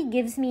 it really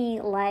gives me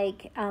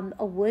like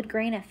a wood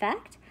grain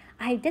effect.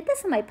 I did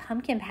this on my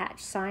pumpkin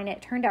patch sign.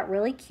 It turned out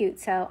really cute,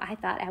 so I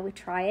thought I would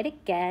try it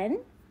again.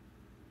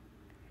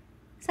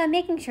 So I'm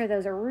making sure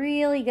those are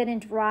really good and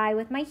dry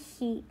with my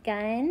heat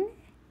gun.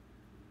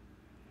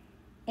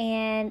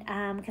 And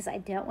because I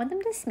don't want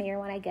them to smear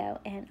when I go.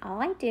 And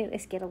all I do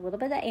is get a little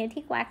bit of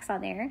antique wax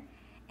on there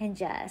and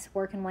just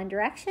work in one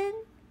direction.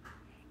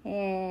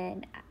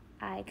 And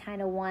I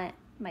kind of want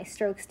my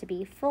strokes to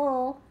be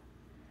full,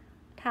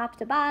 top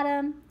to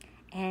bottom,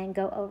 and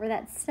go over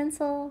that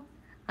stencil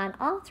on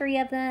all 3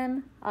 of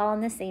them, all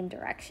in the same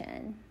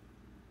direction.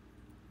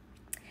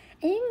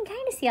 And you can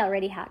kind of see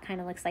already how it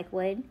kind of looks like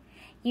wood.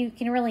 You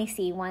can really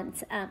see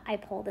once I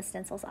pull the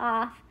stencils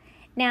off.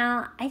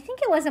 Now, I think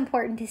it was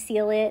important to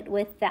seal it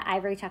with the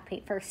ivory chalk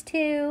paint first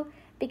too,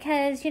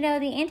 because, you know,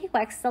 the antique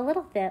wax is a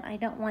little thin. I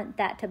don't want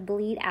that to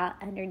bleed out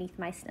underneath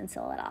my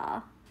stencil at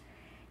all.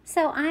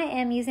 So I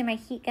am using my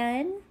heat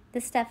gun.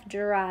 This stuff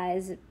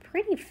dries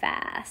pretty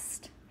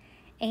fast.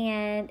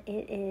 And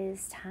it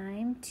is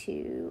time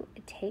to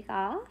take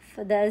off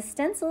the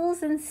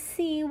stencils and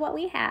see what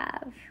we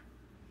have.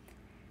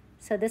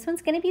 So this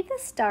one's going to be the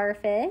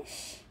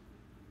starfish.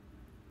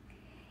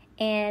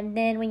 And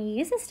then when you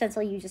use a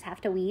stencil, you just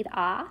have to weed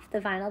off the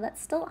vinyl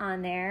that's still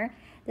on there.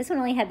 This one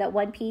only had that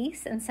one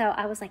piece, and so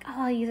I was like,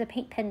 oh, I'll use a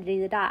paint pen to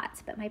do the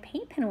dots. But my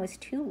paint pen was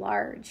too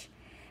large.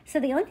 So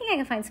the only thing I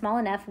could find small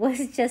enough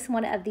was just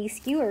one of these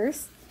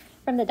skewers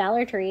from the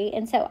Dollar Tree.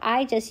 And so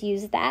I just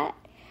used that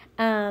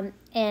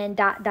and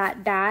dot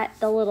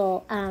the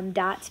little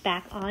dots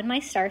back on my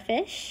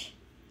starfish.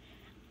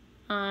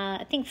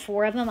 I think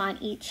 4 of them on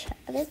each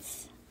of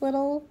its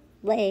little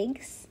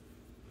legs.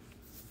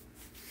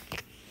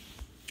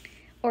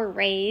 Or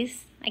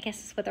rays, I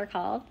guess is what they're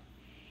called.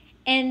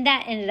 And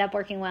that ended up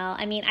working well.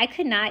 I mean, I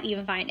could not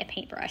even find a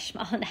paintbrush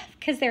small enough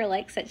because they're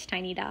like such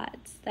tiny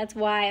dots. That's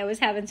why I was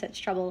having such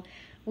trouble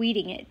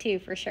weeding it too,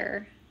 for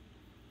sure.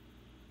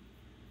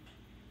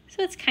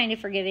 So it's kind of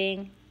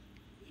forgiving.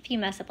 If you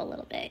mess up a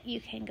little bit, you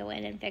can go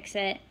in and fix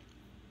it.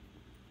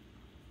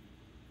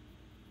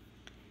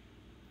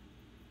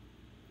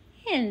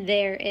 And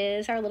there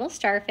is our little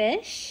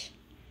starfish.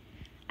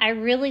 I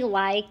really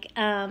like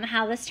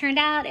how this turned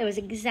out. It was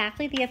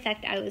exactly the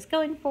effect I was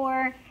going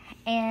for.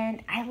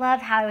 And I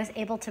love how I was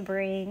able to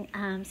bring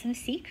some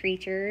sea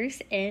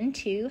creatures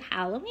into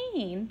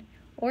Halloween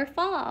or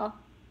fall.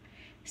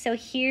 So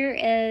here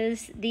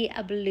is the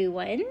blue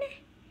one.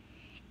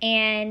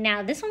 And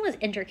now this one was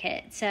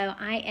intricate. So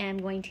I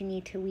am going to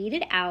need to weed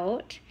it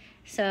out.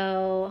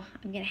 So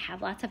I'm going to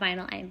have lots of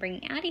vinyl I'm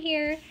bringing out of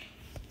here.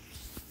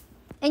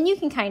 And you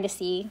can kind of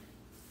see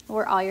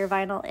where all your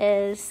vinyl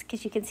is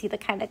because you can see the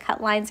kind of cut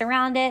lines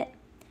around it.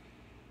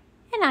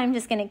 And I'm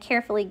just going to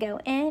carefully go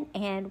in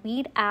and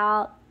weed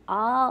out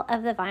all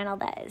of the vinyl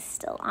that is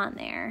still on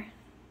there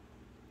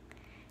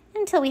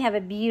until we have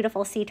a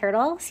beautiful sea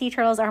turtle. Sea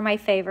turtles are my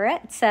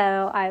favorite,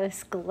 so I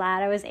was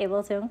glad I was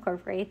able to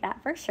incorporate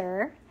that for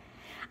sure.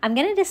 I'm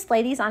going to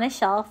display these on a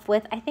shelf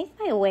with, I think,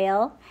 my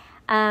whale,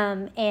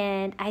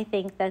 and I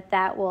think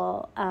that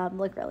will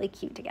look really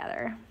cute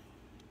together.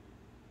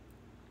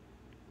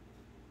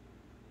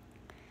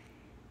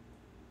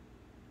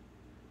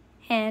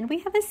 And we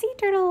have a sea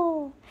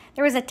turtle.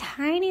 There was a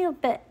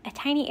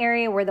tiny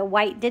area where the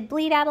white did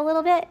bleed out a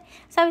little bit,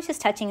 so I was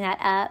just touching that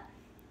up.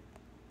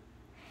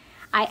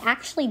 I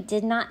actually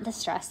did not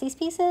distress these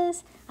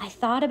pieces. I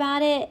thought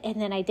about it, and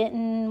then I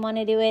didn't want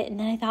to do it, and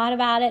then I thought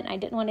about it, and I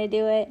didn't want to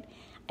do it.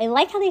 I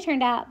like how they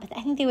turned out, but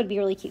I think they would be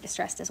really cute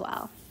distressed as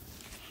well.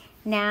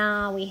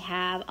 Now we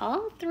have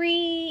all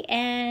 3,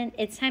 and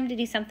it's time to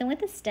do something with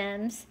the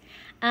stems.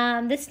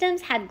 The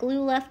stems had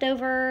glue left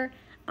over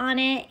on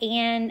it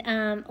and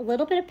a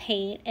little bit of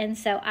paint, and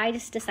so I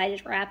just decided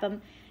to wrap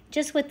them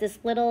just with this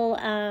little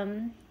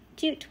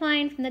jute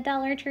twine from the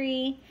Dollar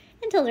Tree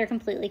until they're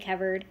completely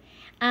covered.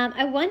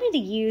 I wanted to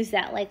use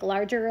that like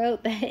larger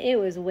rope, but it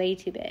was way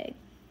too big.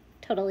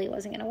 Totally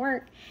wasn't going to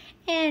work.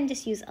 And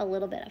just use a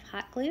little bit of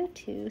hot glue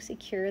to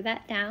secure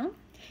that down.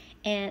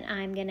 And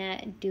I'm going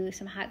to do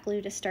some hot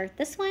glue to start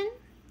this one.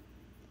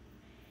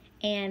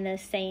 And the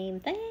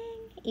same thing,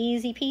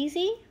 easy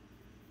peasy.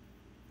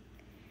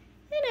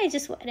 And I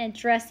just want to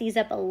dress these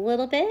up a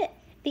little bit.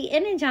 The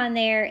image on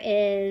there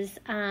is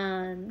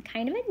kind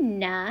of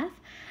enough.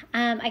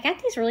 I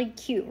got these really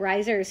cute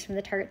risers from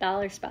the Target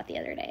Dollar Spot the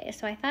other day,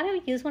 so I thought I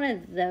would use one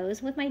of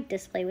those with my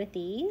display with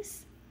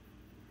these.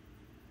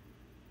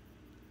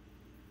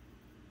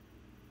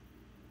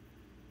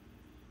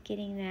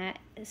 Getting that,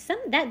 this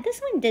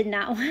one did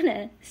not want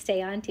to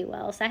stay on too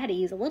well, so I had to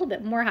use a little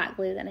bit more hot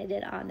glue than I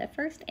did on the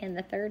first and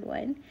the third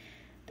one,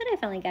 but I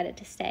finally got it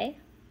to stay.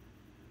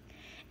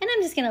 And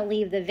I'm just going to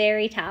leave the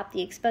very top,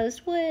 the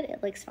exposed wood.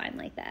 It looks fine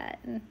like that.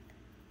 And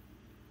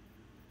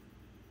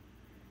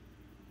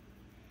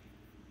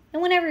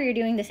whenever you're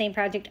doing the same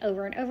project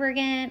over and over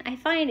again, I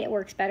find it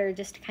works better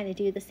just to kind of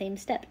do the same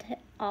step to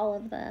all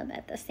of them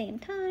at the same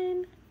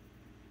time.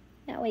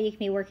 That way you can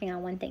be working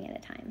on one thing at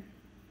a time.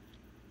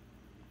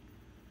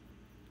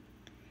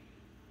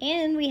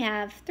 And we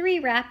have 3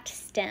 wrapped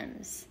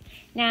stems.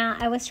 Now,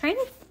 I was trying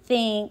to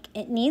think,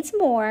 it needs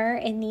more.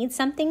 It needs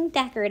something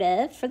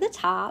decorative for the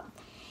top.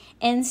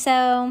 And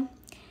so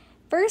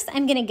first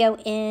I'm going to go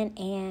in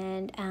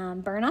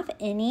and burn off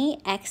any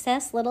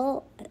excess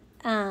little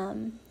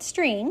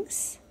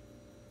strings.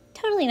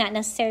 totally not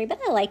necessary, but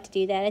I like to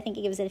do that. I think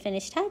it gives it a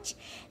finished touch.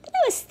 Then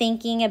I was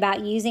thinking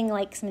about using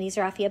like some of these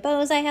raffia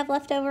bows I have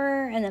left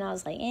over, and then I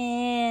was like,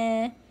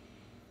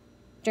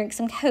 drink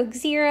some Coke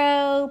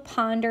Zero,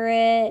 ponder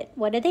it,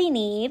 what do they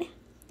need?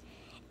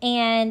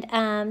 And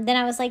then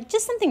I was like,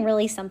 just something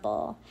really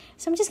simple.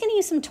 So I'm just going to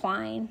use some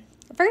twine.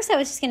 First, I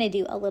was just going to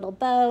do a little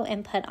bow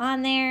and put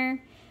on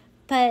there.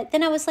 But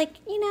then I was like,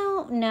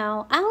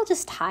 no, I'll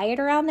just tie it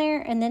around there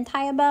and then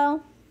tie a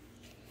bow.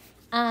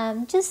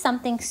 Just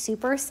something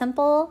super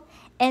simple.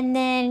 And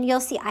then you'll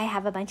see I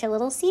have a bunch of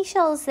little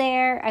seashells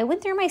there. I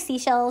went through my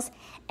seashells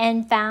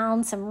and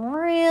found some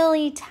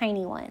really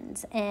tiny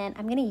ones. And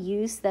I'm going to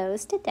use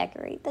those to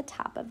decorate the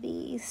top of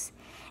these.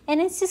 And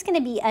it's just going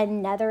to be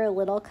another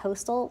little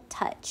coastal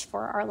touch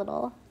for our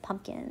little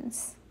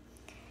pumpkins.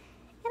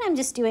 And I'm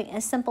just doing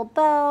a simple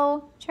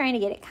bow, trying to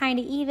get it kind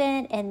of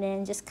even, and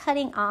then just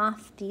cutting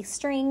off these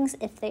strings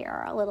if they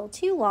are a little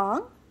too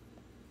long.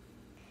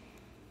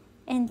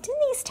 And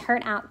didn't these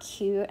turn out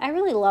cute? I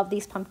really love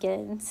these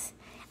pumpkins.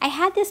 I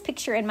had this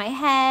picture in my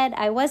head.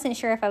 I wasn't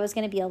sure if I was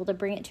going to be able to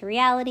bring it to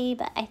reality,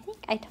 but I think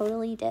I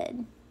totally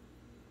did.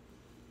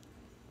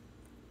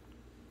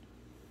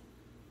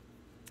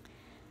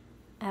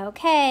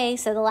 Okay,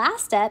 so the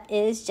last step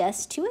is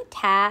just to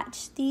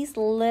attach these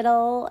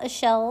little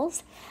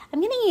shells. I'm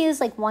going to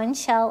use like one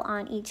shell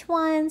on each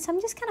one, so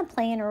I'm just kind of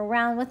playing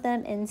around with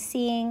them and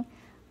seeing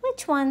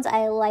which ones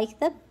I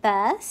like the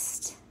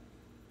best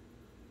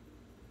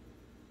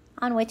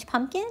on which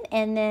pumpkin,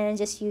 and then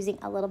just using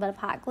a little bit of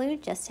hot glue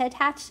just to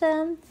attach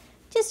them.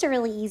 Just a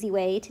really easy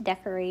way to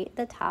decorate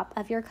the top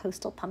of your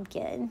coastal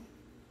pumpkin.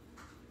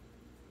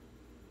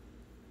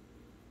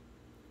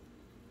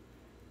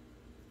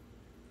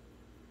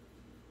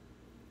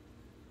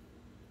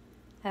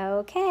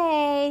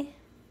 Okay,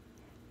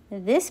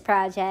 this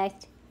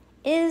project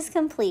is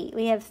complete.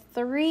 We have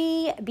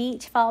 3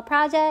 beach fall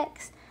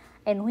projects,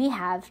 and we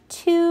have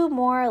 2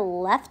 more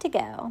left to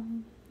go.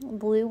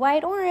 Blue,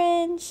 white,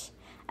 orange.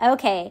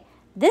 Okay,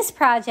 this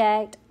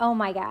project, oh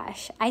my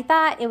gosh, I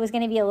thought it was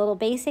going to be a little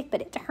basic,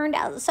 but it turned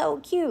out so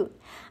cute.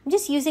 I'm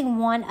just using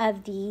one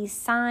of these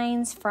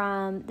signs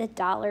from the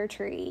Dollar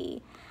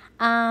Tree.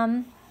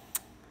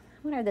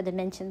 What are the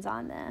dimensions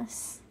on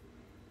this?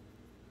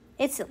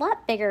 It's a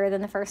lot bigger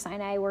than the first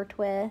sign I worked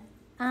with.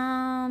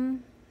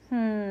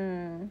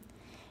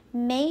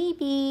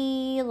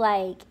 Maybe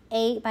like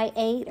 8 by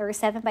 8 or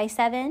 7 by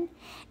 7.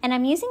 And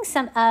I'm using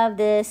some of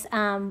this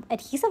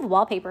adhesive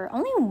wallpaper.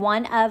 Only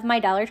one of my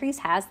Dollar Trees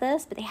has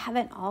this, but they have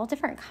it in all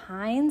different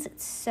kinds.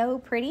 It's so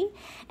pretty.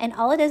 And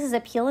all it is a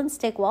peel and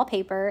stick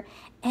wallpaper.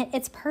 And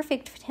it's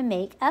perfect to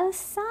make a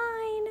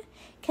sign.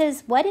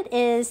 Because what it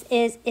is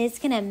it's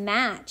going to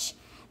match.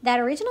 That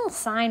original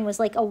sign was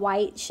like a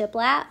white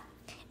shiplap.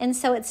 And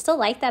so it's still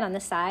like that on the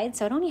side,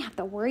 so I don't even have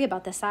to worry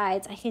about the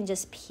sides. I can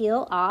just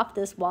peel off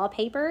this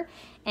wallpaper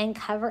and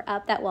cover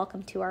up that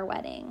welcome to our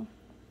wedding.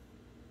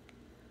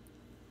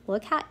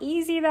 Look how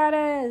easy that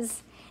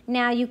is.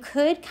 Now you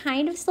could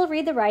kind of still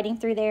read the writing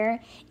through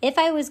there. If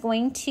I was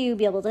going to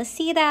be able to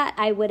see that,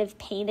 I would have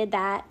painted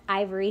that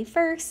ivory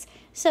first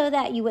so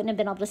that you wouldn't have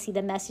been able to see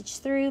the message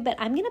through. But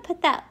I'm going to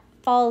put that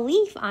fall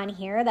leaf on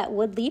here, that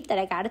wood leaf that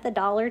I got at the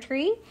Dollar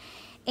Tree.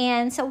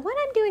 And so what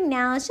I'm doing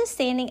now is just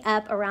sanding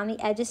up around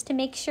the edges to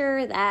make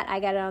sure that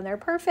I got it on there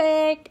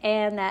perfect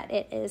and that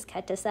it is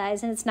cut to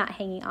size and it's not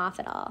hanging off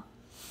at all.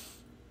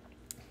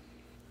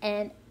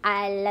 And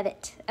I love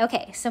it.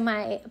 Okay, so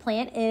my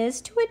plan is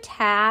to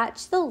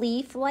attach the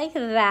leaf like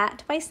that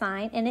to my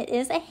sign, and it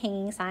is a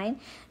hanging sign.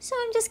 So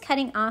I'm just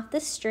cutting off the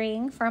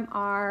string from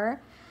our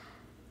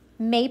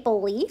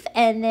maple leaf,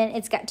 and then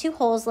it's got 2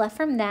 holes left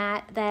from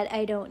that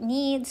I don't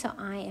need, so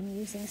I am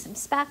using some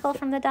spackle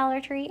from the Dollar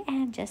Tree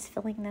and just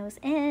filling those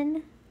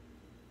in.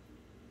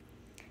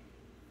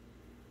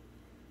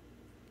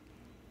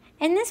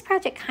 And this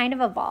project kind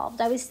of evolved.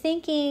 I was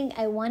thinking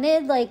I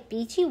wanted like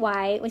beachy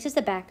white, which is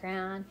the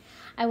background.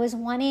 I was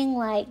wanting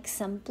like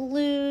some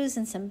blues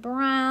and some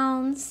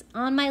browns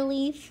on my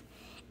leaf,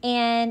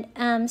 and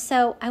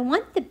so I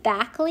want the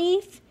back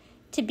leaf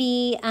to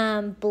be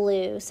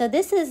blue. So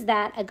this is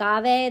that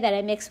agave that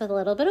I mixed with a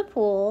little bit of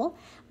pool.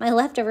 My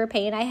leftover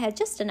paint, I had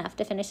just enough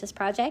to finish this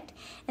project.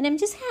 And I'm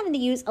just having to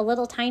use a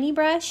little tiny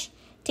brush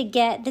to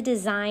get the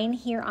design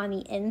here on the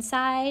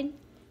inside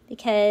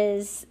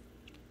because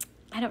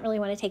I don't really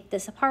want to take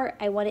this apart.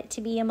 I want it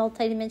to be a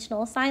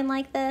multi-dimensional sign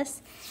like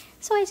this.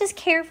 So I just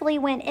carefully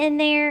went in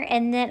there,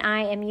 and then I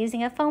am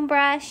using a foam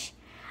brush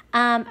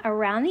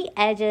around the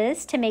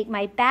edges to make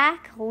my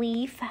back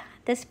leaf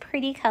this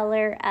pretty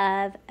color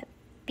of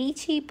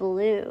beachy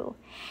blue.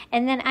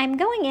 And then I'm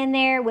going in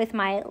there with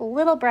my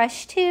little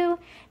brush too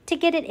to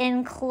get it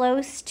in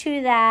close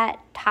to that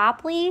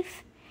top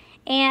leaf.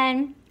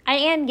 And I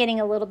am getting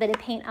a little bit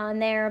of paint on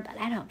there, but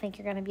I don't think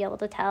you're going to be able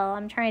to tell.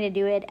 I'm trying to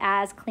do it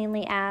as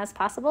cleanly as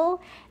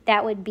possible.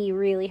 That would be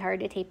really hard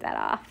to tape that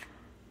off.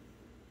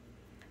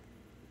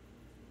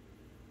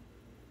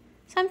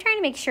 So I'm trying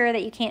to make sure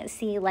that you can't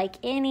see like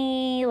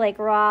any like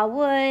raw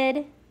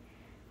wood.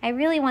 I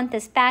really want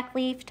this back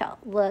leaf to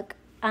look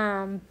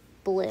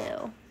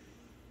blue.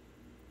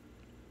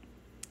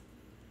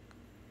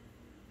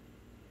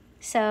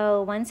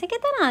 So once I get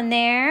that on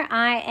there,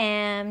 I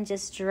am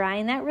just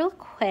drying that real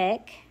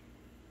quick.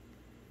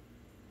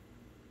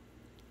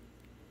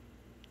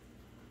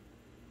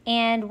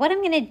 And what I'm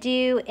going to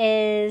do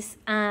is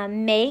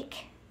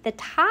make the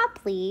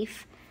top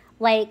leaf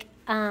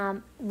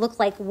look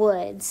like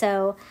wood.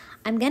 So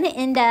I'm going to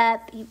end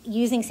up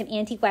using some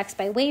antique wax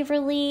by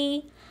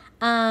Waverly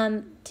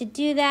to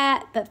do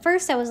that. But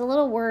first I was a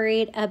little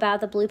worried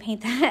about the blue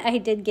paint that I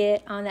did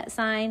get on that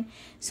sign.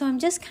 So I'm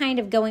just kind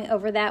of going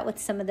over that with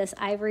some of this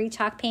ivory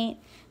chalk paint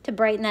to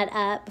brighten that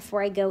up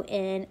before I go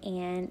in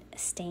and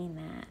stain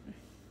that.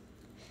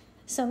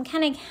 So I'm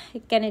kind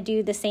of going to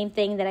do the same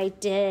thing that I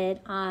did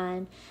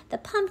on the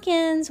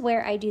pumpkins,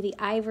 where I do the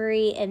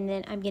ivory and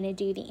then I'm going to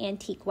do the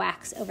antique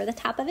wax over the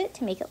top of it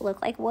to make it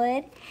look like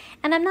wood.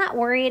 And I'm not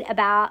worried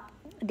about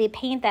the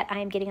paint that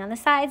I'm getting on the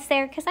sides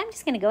there, because I'm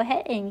just going to go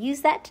ahead and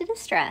use that to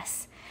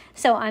distress.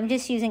 So I'm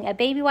just using a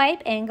baby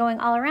wipe and going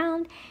all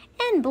around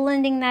and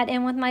blending that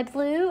in with my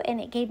blue,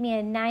 and it gave me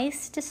a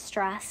nice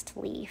distressed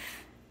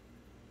leaf.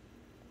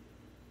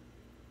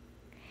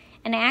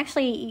 And I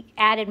actually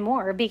added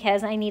more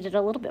because I needed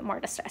a little bit more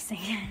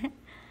distressing.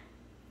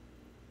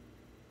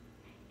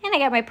 And I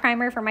got my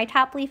primer for my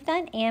top leaf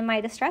done and my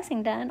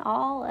distressing done,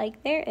 all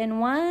like there in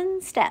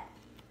one step.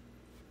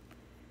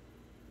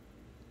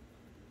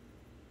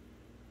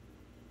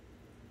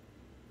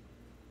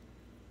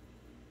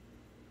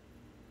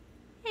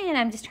 And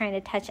I'm just trying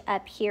to touch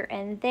up here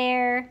and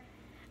there.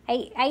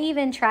 I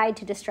even tried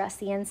to distress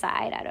the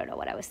inside. I don't know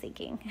what I was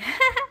thinking.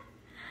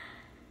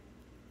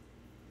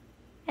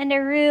 And I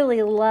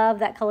really love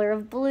that color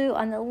of blue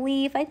on the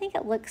leaf. I think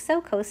it looks so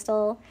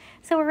coastal.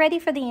 So we're ready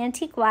for the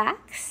antique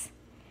wax.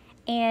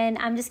 And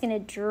I'm just going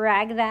to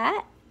drag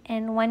that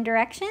in one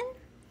direction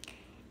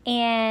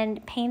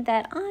and paint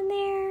that on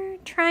there,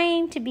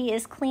 trying to be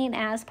as clean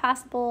as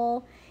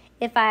possible.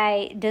 If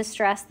I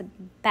distress the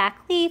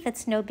back leaf,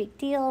 it's no big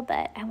deal,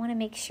 but I want to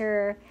make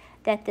sure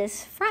that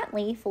this front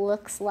leaf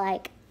looks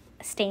like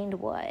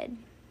stained wood.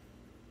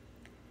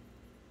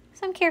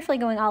 So I'm carefully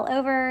going all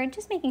over and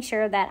just making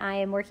sure that I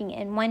am working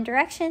in one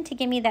direction to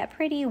give me that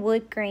pretty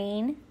wood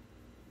grain.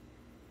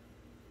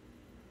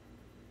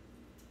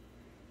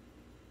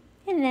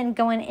 And then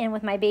going in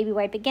with my baby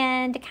wipe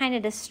again to kind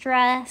of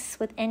distress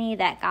with any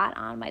that got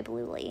on my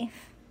blue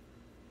leaf.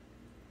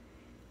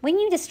 When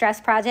you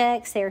distress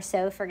projects, they're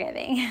so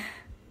forgiving.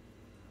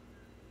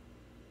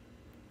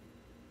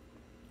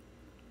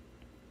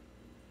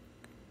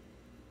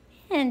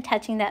 And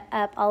touching that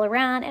up all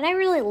around. And I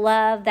really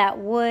love that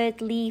wood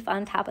leaf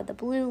on top of the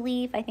blue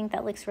leaf. I think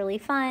that looks really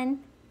fun.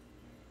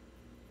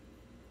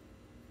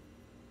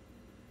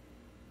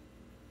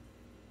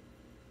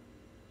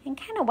 And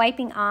kind of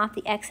wiping off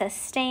the excess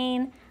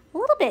stain. A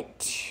little bit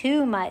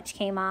too much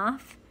came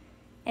off.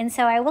 And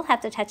so I will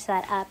have to touch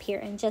that up here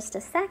in just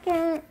a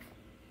second.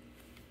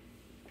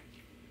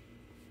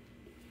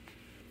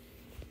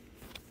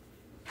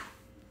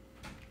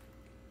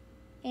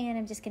 And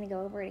I'm just going to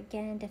go over it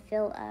again to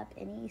fill up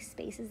any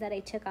spaces that I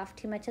took off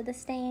too much of the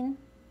stain.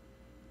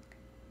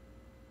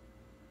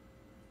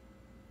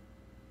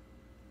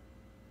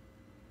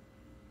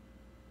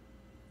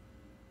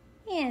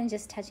 And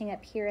just touching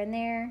up here and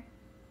there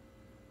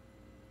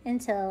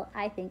until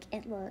I think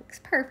it looks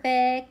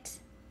perfect.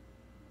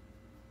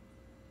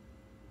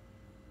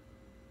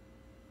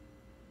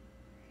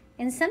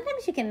 And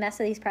sometimes you can mess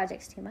with these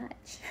projects too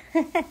much.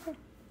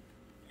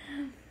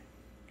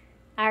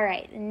 All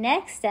right, the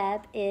next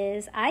step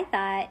is I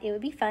thought it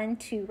would be fun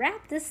to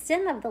wrap the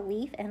stem of the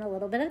leaf in a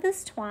little bit of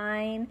this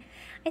twine.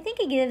 I think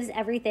it gives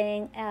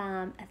everything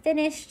a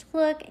finished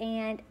look,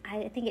 and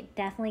I think it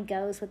definitely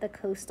goes with the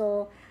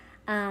coastal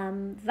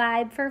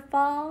vibe for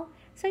fall.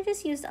 So I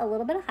just used a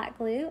little bit of hot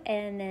glue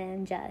and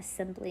then just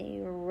simply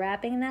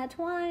wrapping that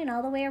twine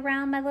all the way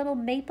around my little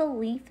maple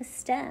leaf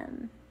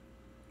stem.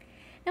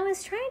 Now I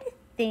was trying to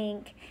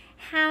think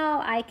how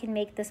I can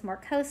make this more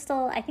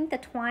coastal. I think the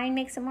twine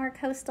makes it more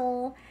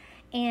coastal,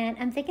 and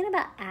I'm thinking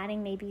about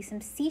adding maybe some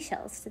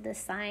seashells to this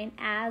sign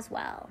as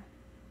well.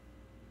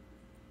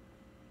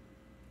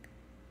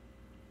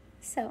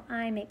 So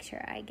I make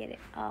sure I get it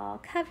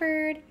all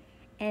covered,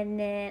 and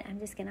then I'm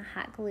just gonna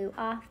hot glue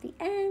off the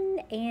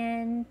end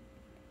and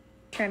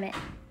trim it.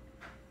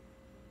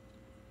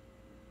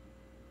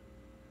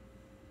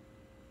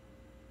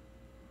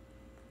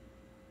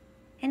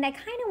 And I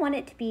kind of want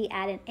it to be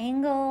at an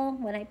angle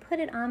when I put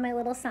it on my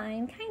little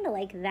sign, kind of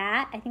like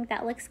that. I think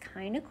that looks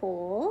kind of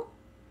cool.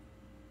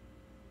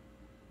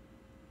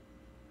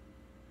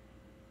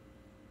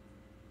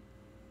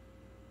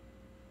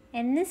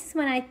 And this is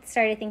when I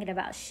started thinking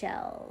about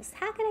shells.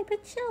 How could I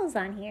put shells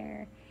on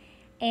here?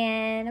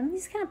 And I'm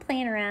just kind of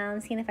playing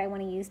around, seeing if I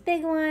want to use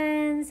big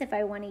ones, if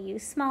I want to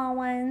use small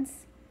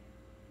ones.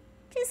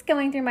 Just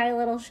going through my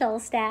little shell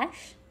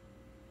stash.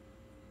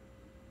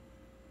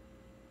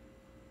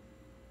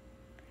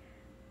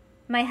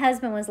 My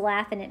husband was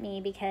laughing at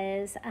me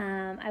because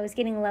I was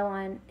getting low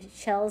on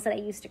shells that I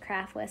used to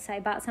craft with, so I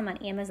bought some on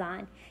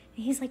Amazon.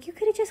 And he's like, you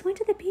could have just went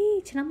to the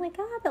beach. And I'm like,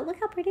 oh, but look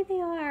how pretty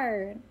they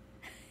are.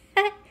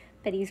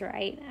 But he's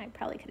right. I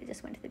probably could have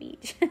just went to the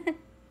beach.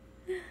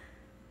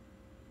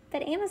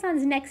 But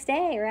Amazon's next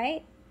day,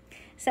 right?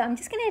 So I'm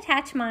just going to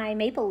attach my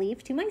maple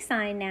leaf to my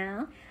sign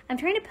now. I'm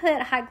trying to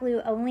put hot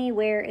glue only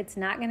where it's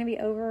not going to be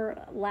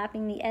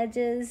overlapping the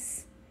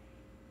edges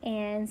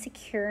and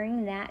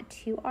securing that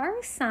to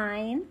our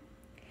sign.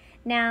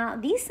 Now,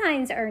 these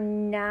signs are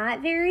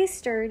not very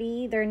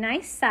sturdy. They're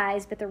nice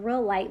size, but they're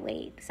real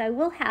lightweight. So I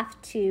will have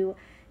to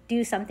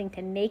do something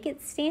to make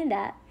it stand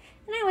up.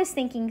 And I was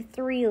thinking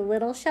 3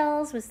 little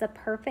shells was the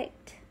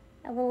perfect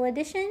little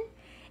addition.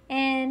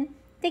 And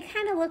they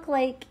kind of look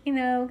like,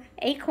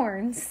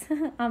 acorns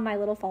on my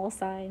little fall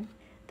sign.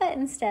 But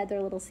instead,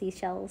 they're little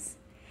seashells.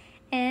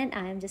 And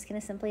I'm just going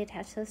to simply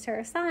attach those to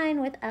our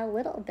sign with a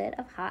little bit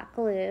of hot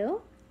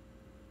glue.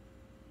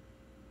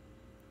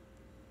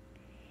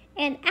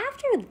 And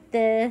after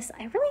this,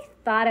 I really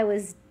thought I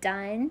was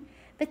done.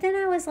 But then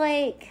I was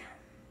like,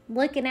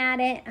 looking at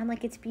it, I'm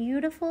like, it's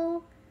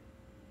beautiful,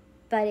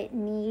 but it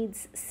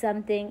needs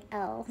something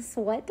else.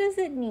 What does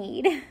it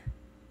need?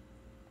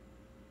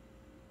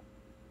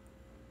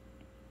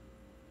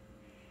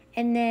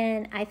 And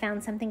then I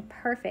found something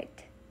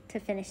perfect to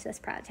finish this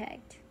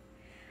project.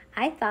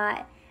 I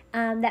thought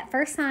that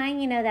first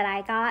sign, that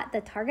I got,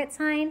 the Target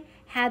sign,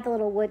 had the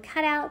little wood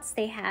cutouts.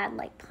 They had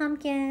like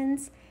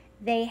pumpkins.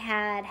 They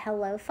had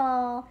Hello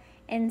Fall.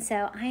 And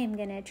so I am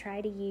going to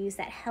try to use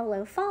that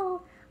Hello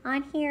Fall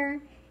on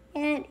here.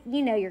 And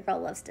your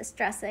girl loves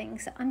distressing.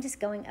 So I'm just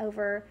going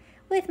over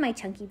with my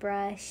chunky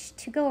brush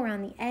to go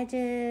around the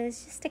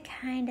edges, just to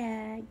kind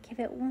of give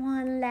it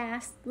one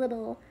last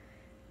little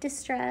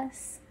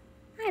distress.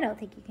 I don't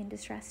think you can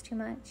distress too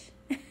much.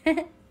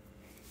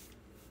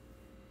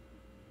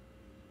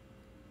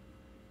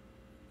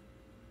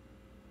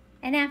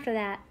 And after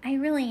that, I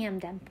really am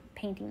done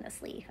painting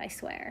this leaf, I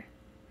swear.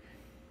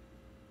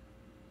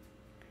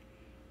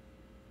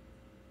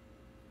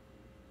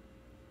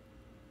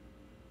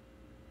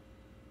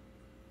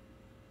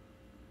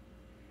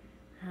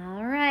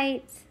 All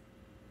right.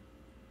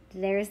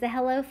 There's the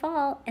Hello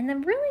Fall. And the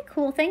really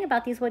cool thing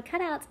about these wood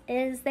cutouts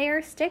is they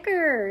are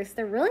stickers.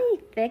 They're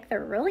really thick.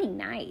 They're really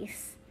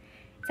nice.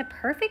 It's a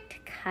perfect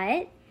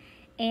cut.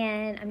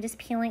 And I'm just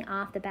peeling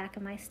off the back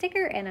of my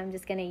sticker, and I'm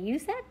just going to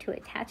use that to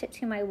attach it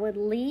to my wood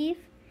leaf.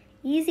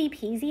 Easy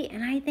peasy.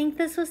 And I think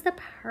this was the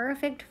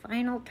perfect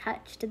final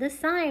touch to the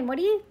sign. What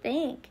do you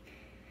think?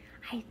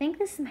 I think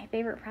this is my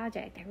favorite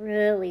project. I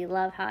really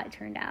love how it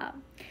turned out.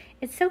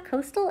 It's so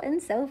coastal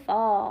and so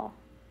fall.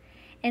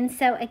 And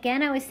so,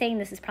 again, I was saying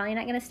this is probably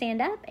not going to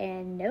stand up,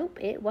 and nope,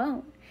 it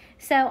won't.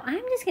 So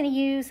I'm just going to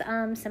use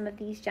some of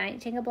these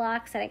giant Jenga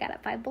blocks that I got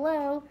at Five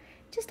Below,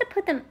 just to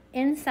put them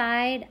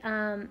inside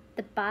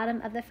the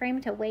bottom of the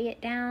frame to weigh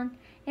it down.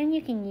 And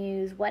you can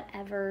use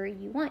whatever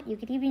you want. You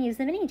could even use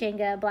the mini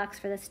Jenga blocks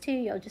for this too.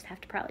 You'll just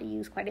have to probably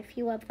use quite a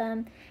few of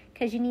them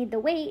because you need the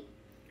weight.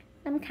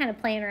 I'm kind of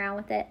playing around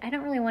with it. I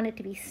don't really want it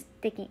to be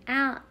sticking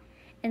out.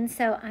 And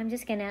so I'm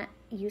just going to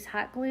use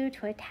hot glue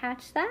to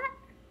attach that,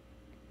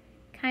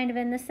 kind of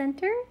in the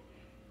center.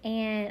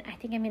 And I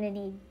think I'm going to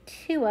need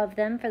 2 of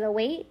them for the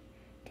weight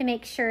to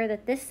make sure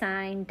that this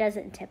sign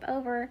doesn't tip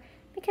over,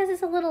 because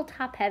it's a little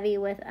top heavy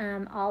with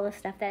all the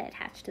stuff that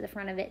attached to the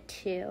front of it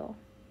too.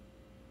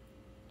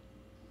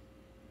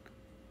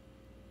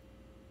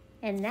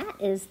 And that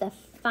is the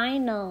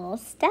final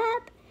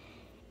step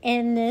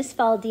in this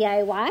fall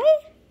DIY.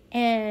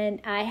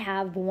 And I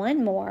have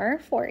one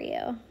more for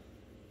you.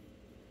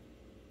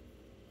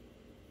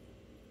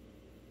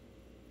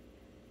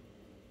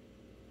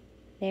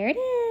 There it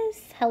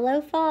is.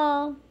 Hello,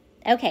 fall.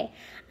 Okay,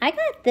 I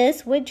got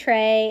this wood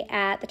tray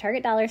at the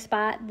Target Dollar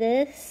Spot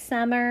this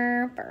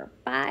summer for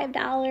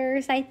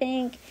 $5, I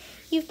think.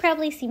 You've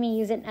probably seen me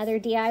use it in other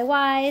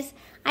DIYs.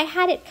 I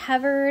had it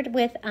covered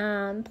with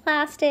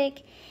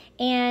plastic,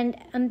 and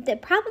the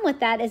problem with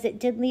that is it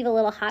did leave a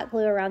little hot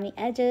glue around the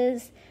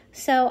edges.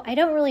 So I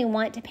don't really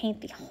want to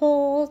paint the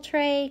whole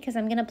tray because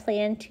I'm going to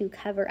plan to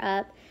cover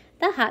up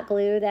the hot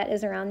glue that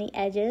is around the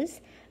edges.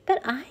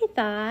 But I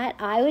thought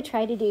I would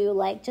try to do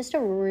like just a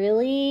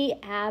really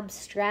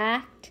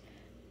abstract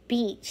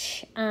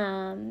beach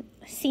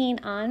scene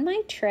on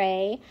my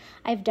tray.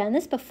 I've done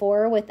this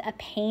before with a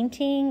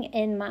painting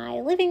in my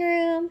living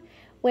room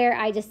where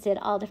I just did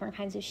all different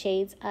kinds of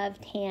shades of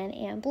tan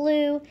and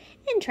blue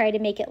and tried to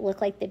make it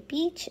look like the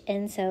beach.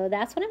 And so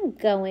that's what I'm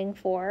going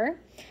for.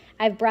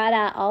 I've brought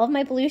out all of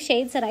my blue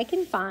shades that I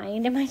can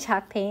find in my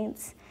chalk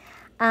paints.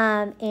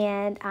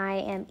 And I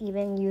am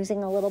even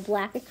using a little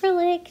black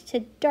acrylic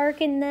to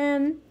darken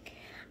them.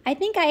 I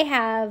think I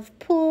have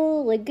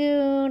pool,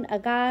 lagoon,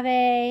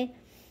 agave.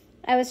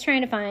 I was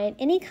trying to find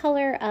any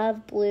color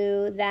of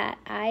blue that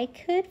I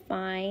could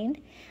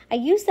find. I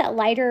used that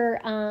lighter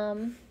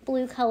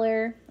blue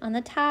color on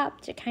the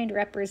top to kind of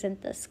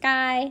represent the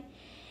sky.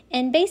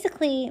 And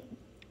basically,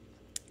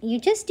 you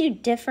just do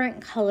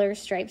different color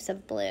stripes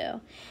of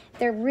blue.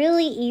 They're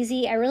really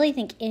easy. I really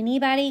think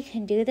anybody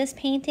can do this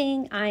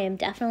painting. I am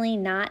definitely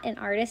not an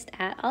artist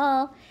at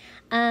all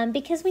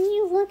because when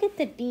you look at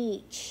the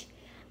beach,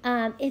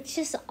 It's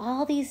just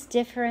all these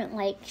different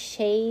like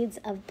shades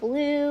of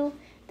blue.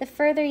 The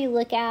further you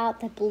look out,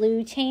 the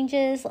blue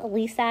changes. At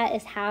least that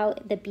is how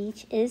the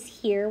beach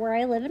is here where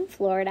I live in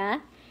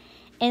Florida.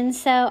 And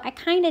so I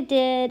kind of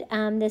did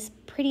this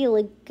pretty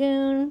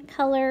lagoon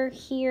color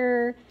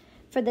here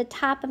for the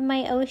top of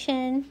my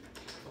ocean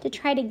to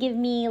try to give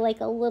me like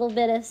a little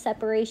bit of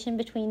separation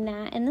between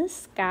that and the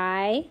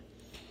sky.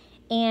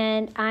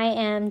 And I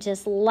am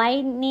just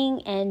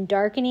lightening and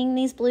darkening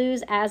these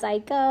blues as I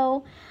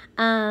go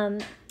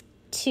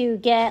to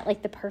get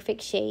like the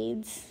perfect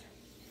shades,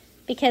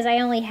 because I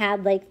only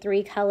had like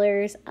 3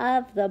 colors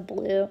of the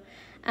blue,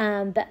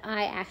 but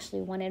I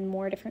actually wanted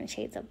more different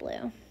shades of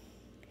blue.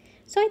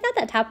 So I thought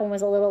that top one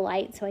was a little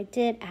light, so I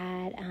did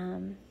add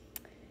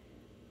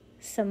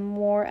some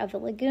more of the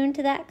lagoon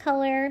to that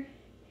color.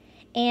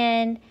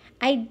 And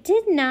I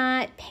did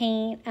not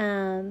paint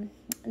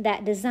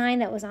that design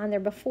that was on there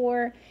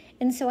before,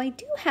 and so I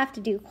do have to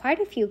do quite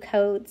a few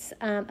coats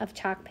of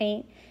chalk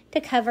paint to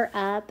cover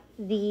up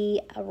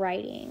the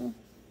writing,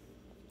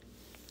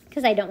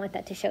 because I don't want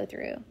that to show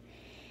through.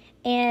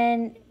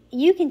 And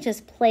you can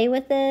just play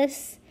with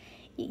this.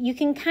 You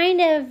can kind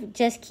of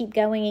just keep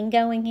going and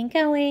going and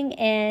going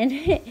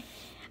and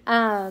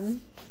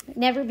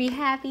never be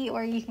happy,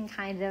 or you can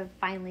kind of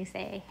finally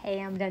say,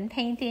 hey, I'm done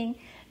painting.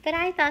 But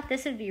I thought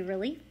this would be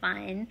really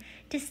fun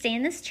to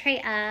stand this tray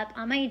up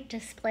on my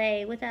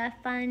display with a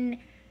fun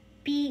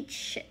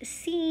beach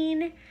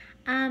scene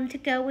to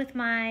go with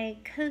my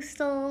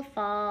coastal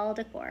fall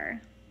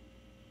decor.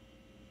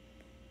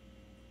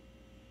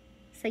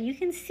 So you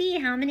can see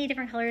how many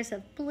different colors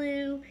of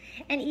blue,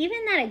 and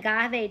even that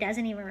agave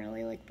doesn't even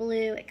really look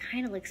blue. It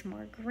kind of looks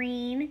more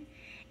green.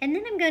 And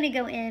then I'm going to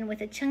go in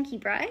with a chunky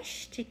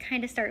brush to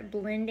kind of start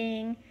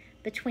blending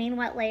between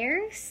wet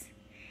layers.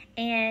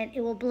 And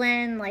it will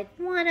blend like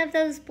one of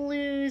those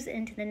blues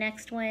into the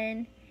next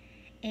one.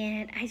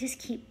 And I just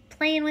keep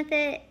playing with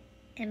it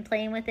and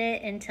playing with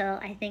it until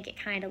I think it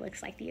kind of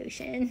looks like the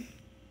ocean.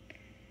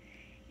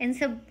 And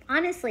so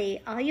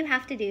honestly, all you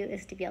have to do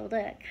is to be able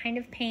to kind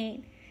of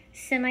paint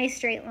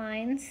semi-straight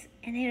lines,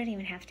 and they don't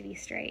even have to be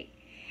straight.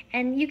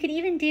 And you could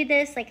even do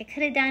this, like I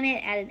could have done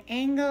it at an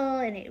angle,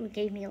 and it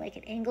gave me like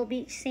an angle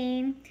beach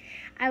scene.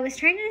 I was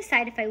trying to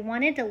decide if I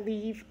wanted to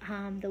leave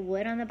the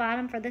wood on the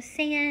bottom for the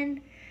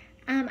sand.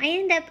 I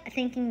end up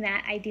thinking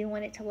that I do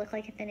want it to look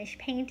like a finished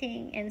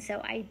painting, and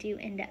so I do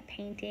end up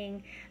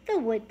painting the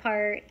wood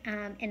part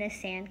in a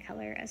sand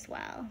color as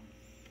well.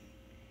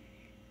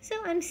 So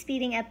I'm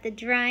speeding up the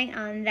drying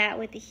on that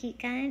with the heat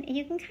gun, and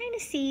you can kind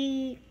of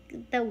see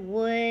the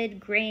wood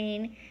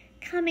grain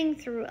coming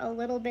through a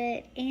little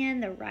bit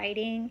and the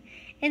writing.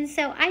 And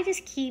so I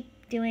just keep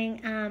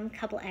doing a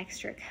couple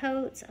extra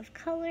coats of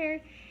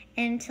color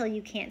until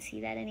you can't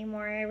see that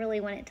anymore. I really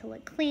want it to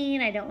look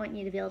clean. I don't want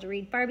you to be able to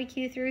read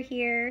barbecue through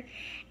here.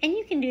 And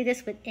you can do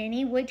this with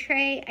any wood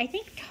tray. I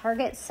think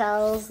Target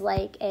sells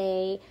like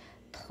a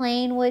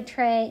plain wood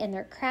tray in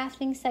their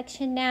crafting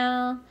section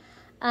now.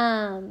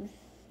 And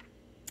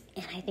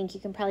I think you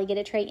can probably get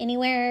a tray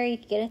anywhere. You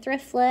could get a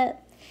thrift flip.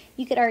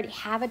 You could already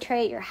have a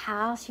tray at your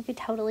house you could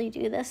totally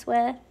do this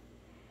with.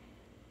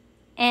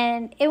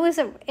 And it was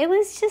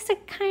just a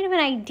kind of an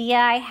idea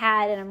I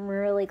had, and I'm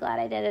really glad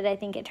I did it. I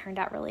think it turned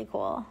out really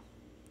cool.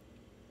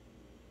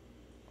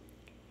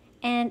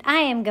 And I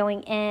am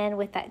going in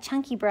with that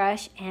chunky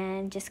brush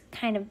and just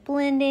kind of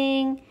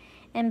blending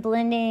and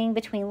blending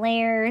between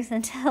layers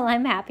until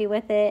I'm happy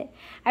with it.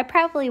 I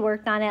probably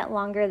worked on it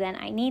longer than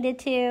I needed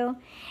to.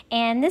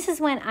 And this is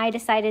when I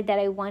decided that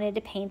I wanted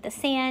to paint the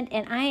sand,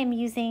 and I am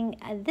using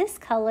this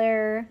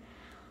color,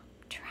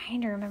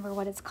 trying to remember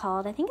what it's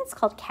called. I think it's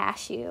called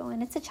Cashew,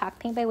 and it's a chalk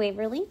paint by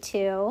Waverly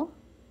too.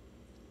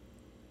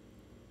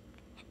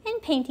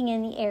 And painting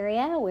in the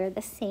area where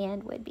the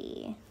sand would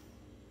be.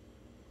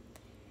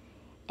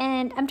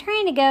 And I'm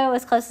trying to go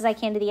as close as I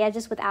can to the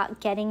edges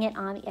without getting it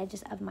on the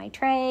edges of my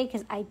tray,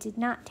 because I did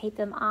not tape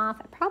them off.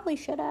 I probably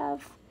should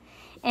have.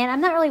 And I'm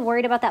not really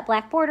worried about that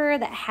black border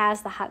that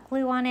has the hot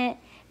glue on it,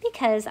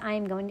 because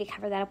I'm going to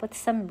cover that up with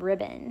some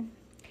ribbon.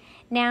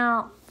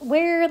 Now,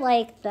 where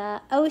like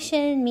the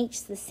ocean meets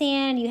the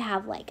sand, you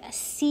have like a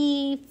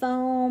sea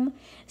foam.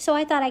 So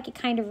I thought I could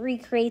kind of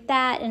recreate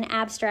that in an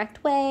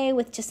abstract way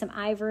with just some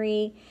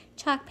ivory,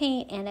 chalk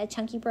paint, and a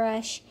chunky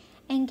brush,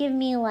 and give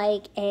me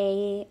like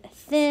a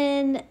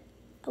thin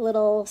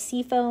little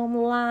seafoam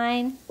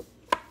line.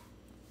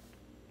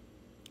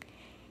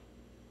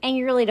 And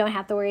you really don't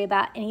have to worry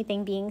about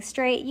anything being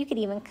straight. You could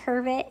even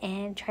curve it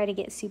and try to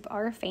get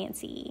super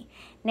fancy.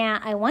 Now,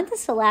 I want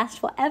this to last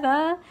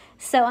forever,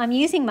 so I'm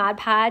using Mod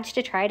Podge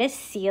to try to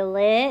seal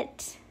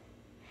it.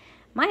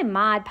 My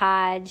Mod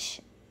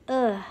Podge,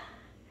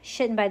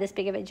 shouldn't buy this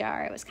big of a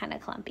jar. It was kind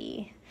of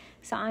clumpy.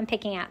 So I'm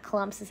picking out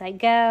clumps as I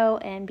go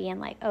and being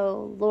like,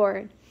 oh,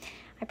 Lord.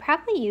 I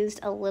probably used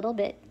a little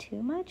bit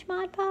too much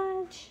Mod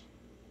Podge.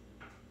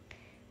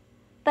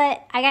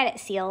 But I got it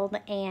sealed,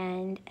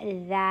 and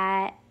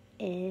that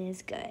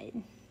is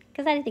good,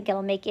 because I think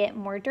it'll make it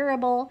more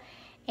durable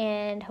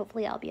and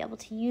hopefully I'll be able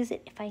to use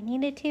it if I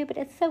needed to, but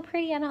it's so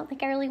pretty I don't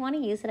think I really want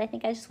to use it. I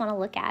think I just want to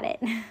look at it.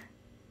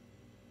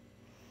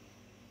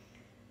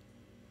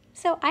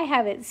 So I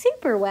have it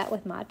super wet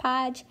with Mod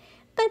Podge,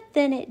 but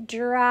then it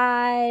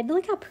dried.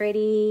 Look how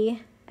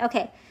pretty.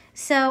 Okay,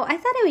 so I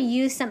thought I would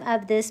use some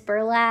of this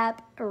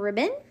burlap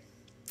ribbon.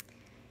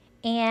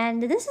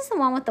 And this is the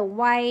one with the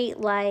white,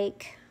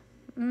 like,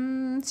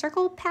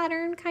 circle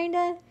pattern, kind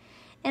of.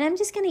 And I'm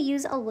just going to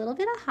use a little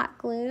bit of hot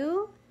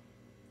glue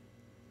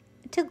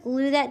to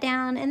glue that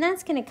down. And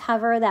that's going to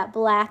cover that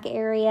black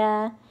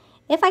area.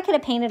 If I could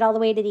have painted all the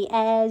way to the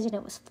edge and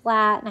it was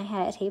flat and I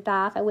had it taped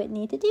off, I wouldn't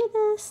need to do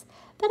this.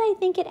 But I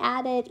think it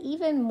added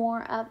even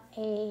more of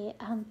a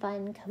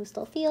fun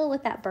coastal feel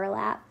with that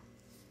burlap.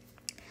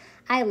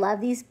 I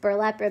love these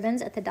burlap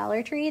ribbons at the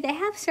Dollar Tree. They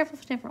have several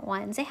different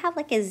ones. They have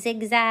like a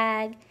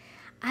zigzag.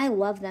 I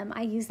love them.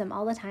 I use them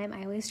all the time.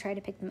 I always try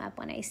to pick them up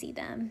when I see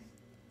them.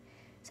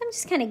 So I'm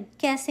just kind of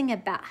guessing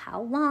about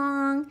how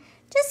long,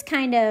 just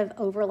kind of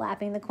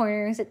overlapping the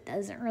corners. It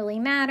doesn't really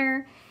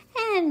matter.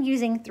 And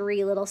using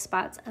 3 little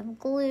spots of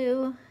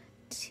glue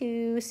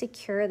to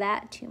secure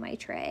that to my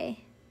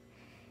tray.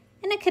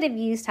 And I could have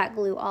used hot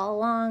glue all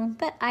along,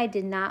 but I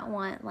did not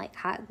want like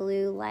hot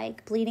glue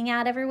like bleeding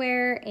out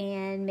everywhere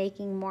and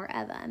making more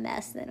of a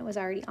mess than it was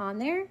already on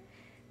there.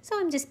 So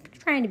I'm just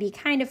trying to be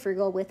kind of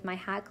frugal with my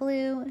hot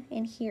glue.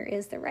 And here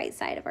is the right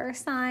side of our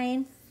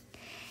sign.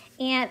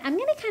 And I'm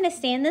going to kind of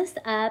stand this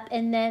up,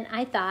 and then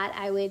I thought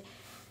I would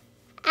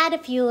add a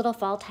few little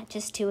fall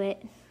touches to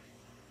it.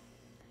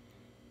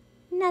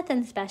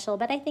 Nothing special,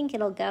 but I think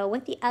it'll go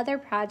with the other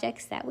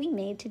projects that we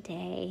made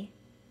today.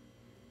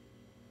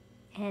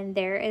 And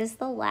there is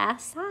the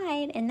last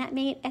side, and that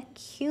made a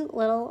cute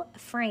little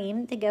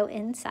frame to go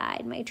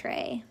inside my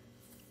tray.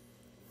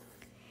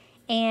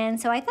 And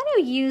so I thought I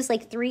would use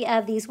like 3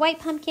 of these white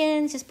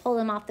pumpkins, just pull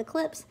them off the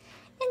clips,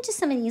 and just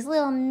some of these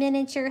little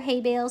miniature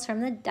hay bales from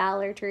the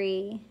Dollar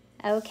Tree.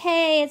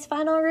 Okay, it's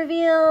final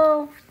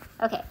reveal.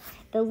 Okay,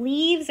 the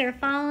leaves are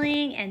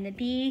falling and the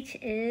beach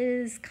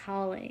is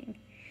calling.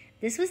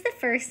 This was the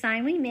first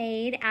sign we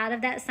made out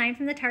of that sign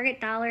from the Target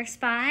dollar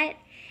spot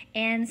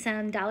and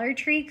some Dollar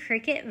Tree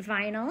Cricut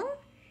vinyl.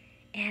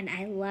 And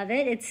I love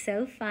it. It's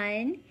so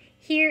fun.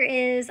 Here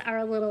is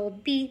our little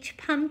beach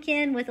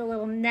pumpkin with a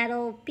little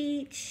nettle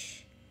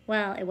beach.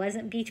 Well, it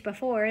wasn't beach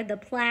before. The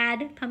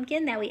plaid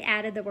pumpkin that we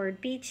added the word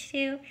beach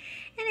to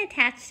and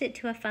attached it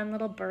to a fun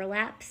little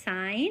burlap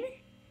sign.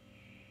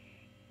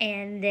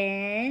 And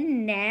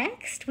then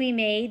next we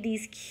made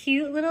these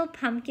cute little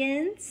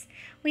pumpkins.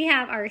 We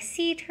have our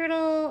sea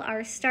turtle,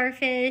 our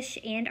starfish,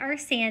 and our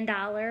sand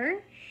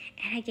dollar.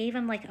 And I gave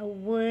them like a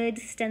wood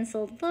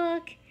stenciled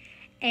look.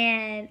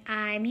 And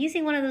I'm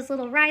using one of those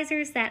little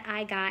risers that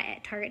I got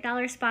at Target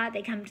Dollar Spot.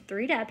 They come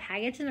 3 to a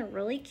package and they're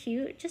really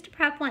cute. Just to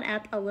prop one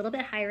up a little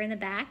bit higher in the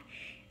back.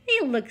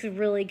 It looks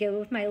really good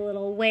with my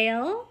little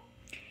whale.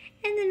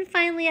 And then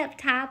finally up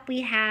top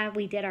we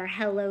did our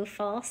Hello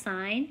Fall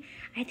sign.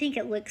 I think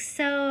it looks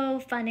so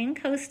fun and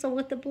coastal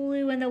with the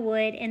blue and the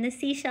wood, and the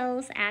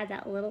seashells add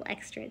that little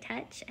extra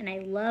touch. And I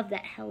love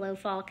that Hello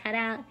Fall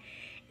cutout.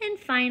 And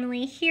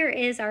finally, here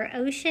is our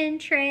ocean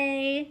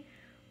tray.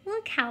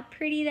 Look how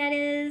pretty that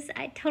is.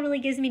 It totally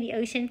gives me the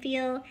ocean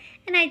feel.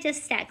 And I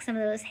just stacked some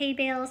of those hay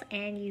bales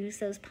and used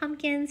those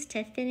pumpkins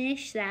to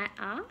finish that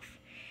off.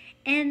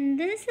 And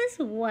this is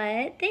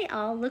what they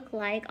all look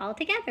like all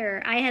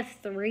together. I have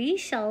 3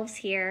 shelves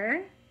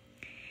here.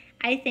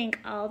 I think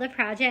all the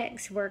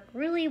projects work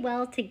really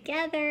well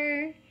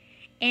together.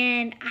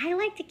 And I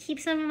like to keep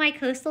some of my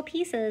coastal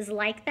pieces,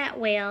 like that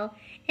whale,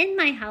 in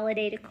my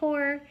holiday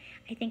decor.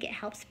 I think it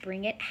helps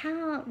bring it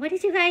out. What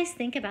did you guys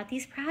think about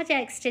these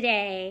projects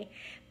today?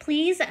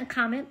 Please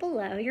comment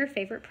below your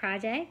favorite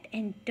project,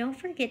 and don't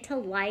forget to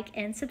like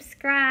and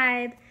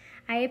subscribe.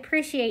 I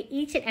appreciate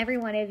each and every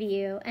one of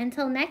you.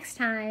 Until next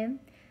time,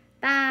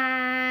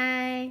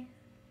 bye.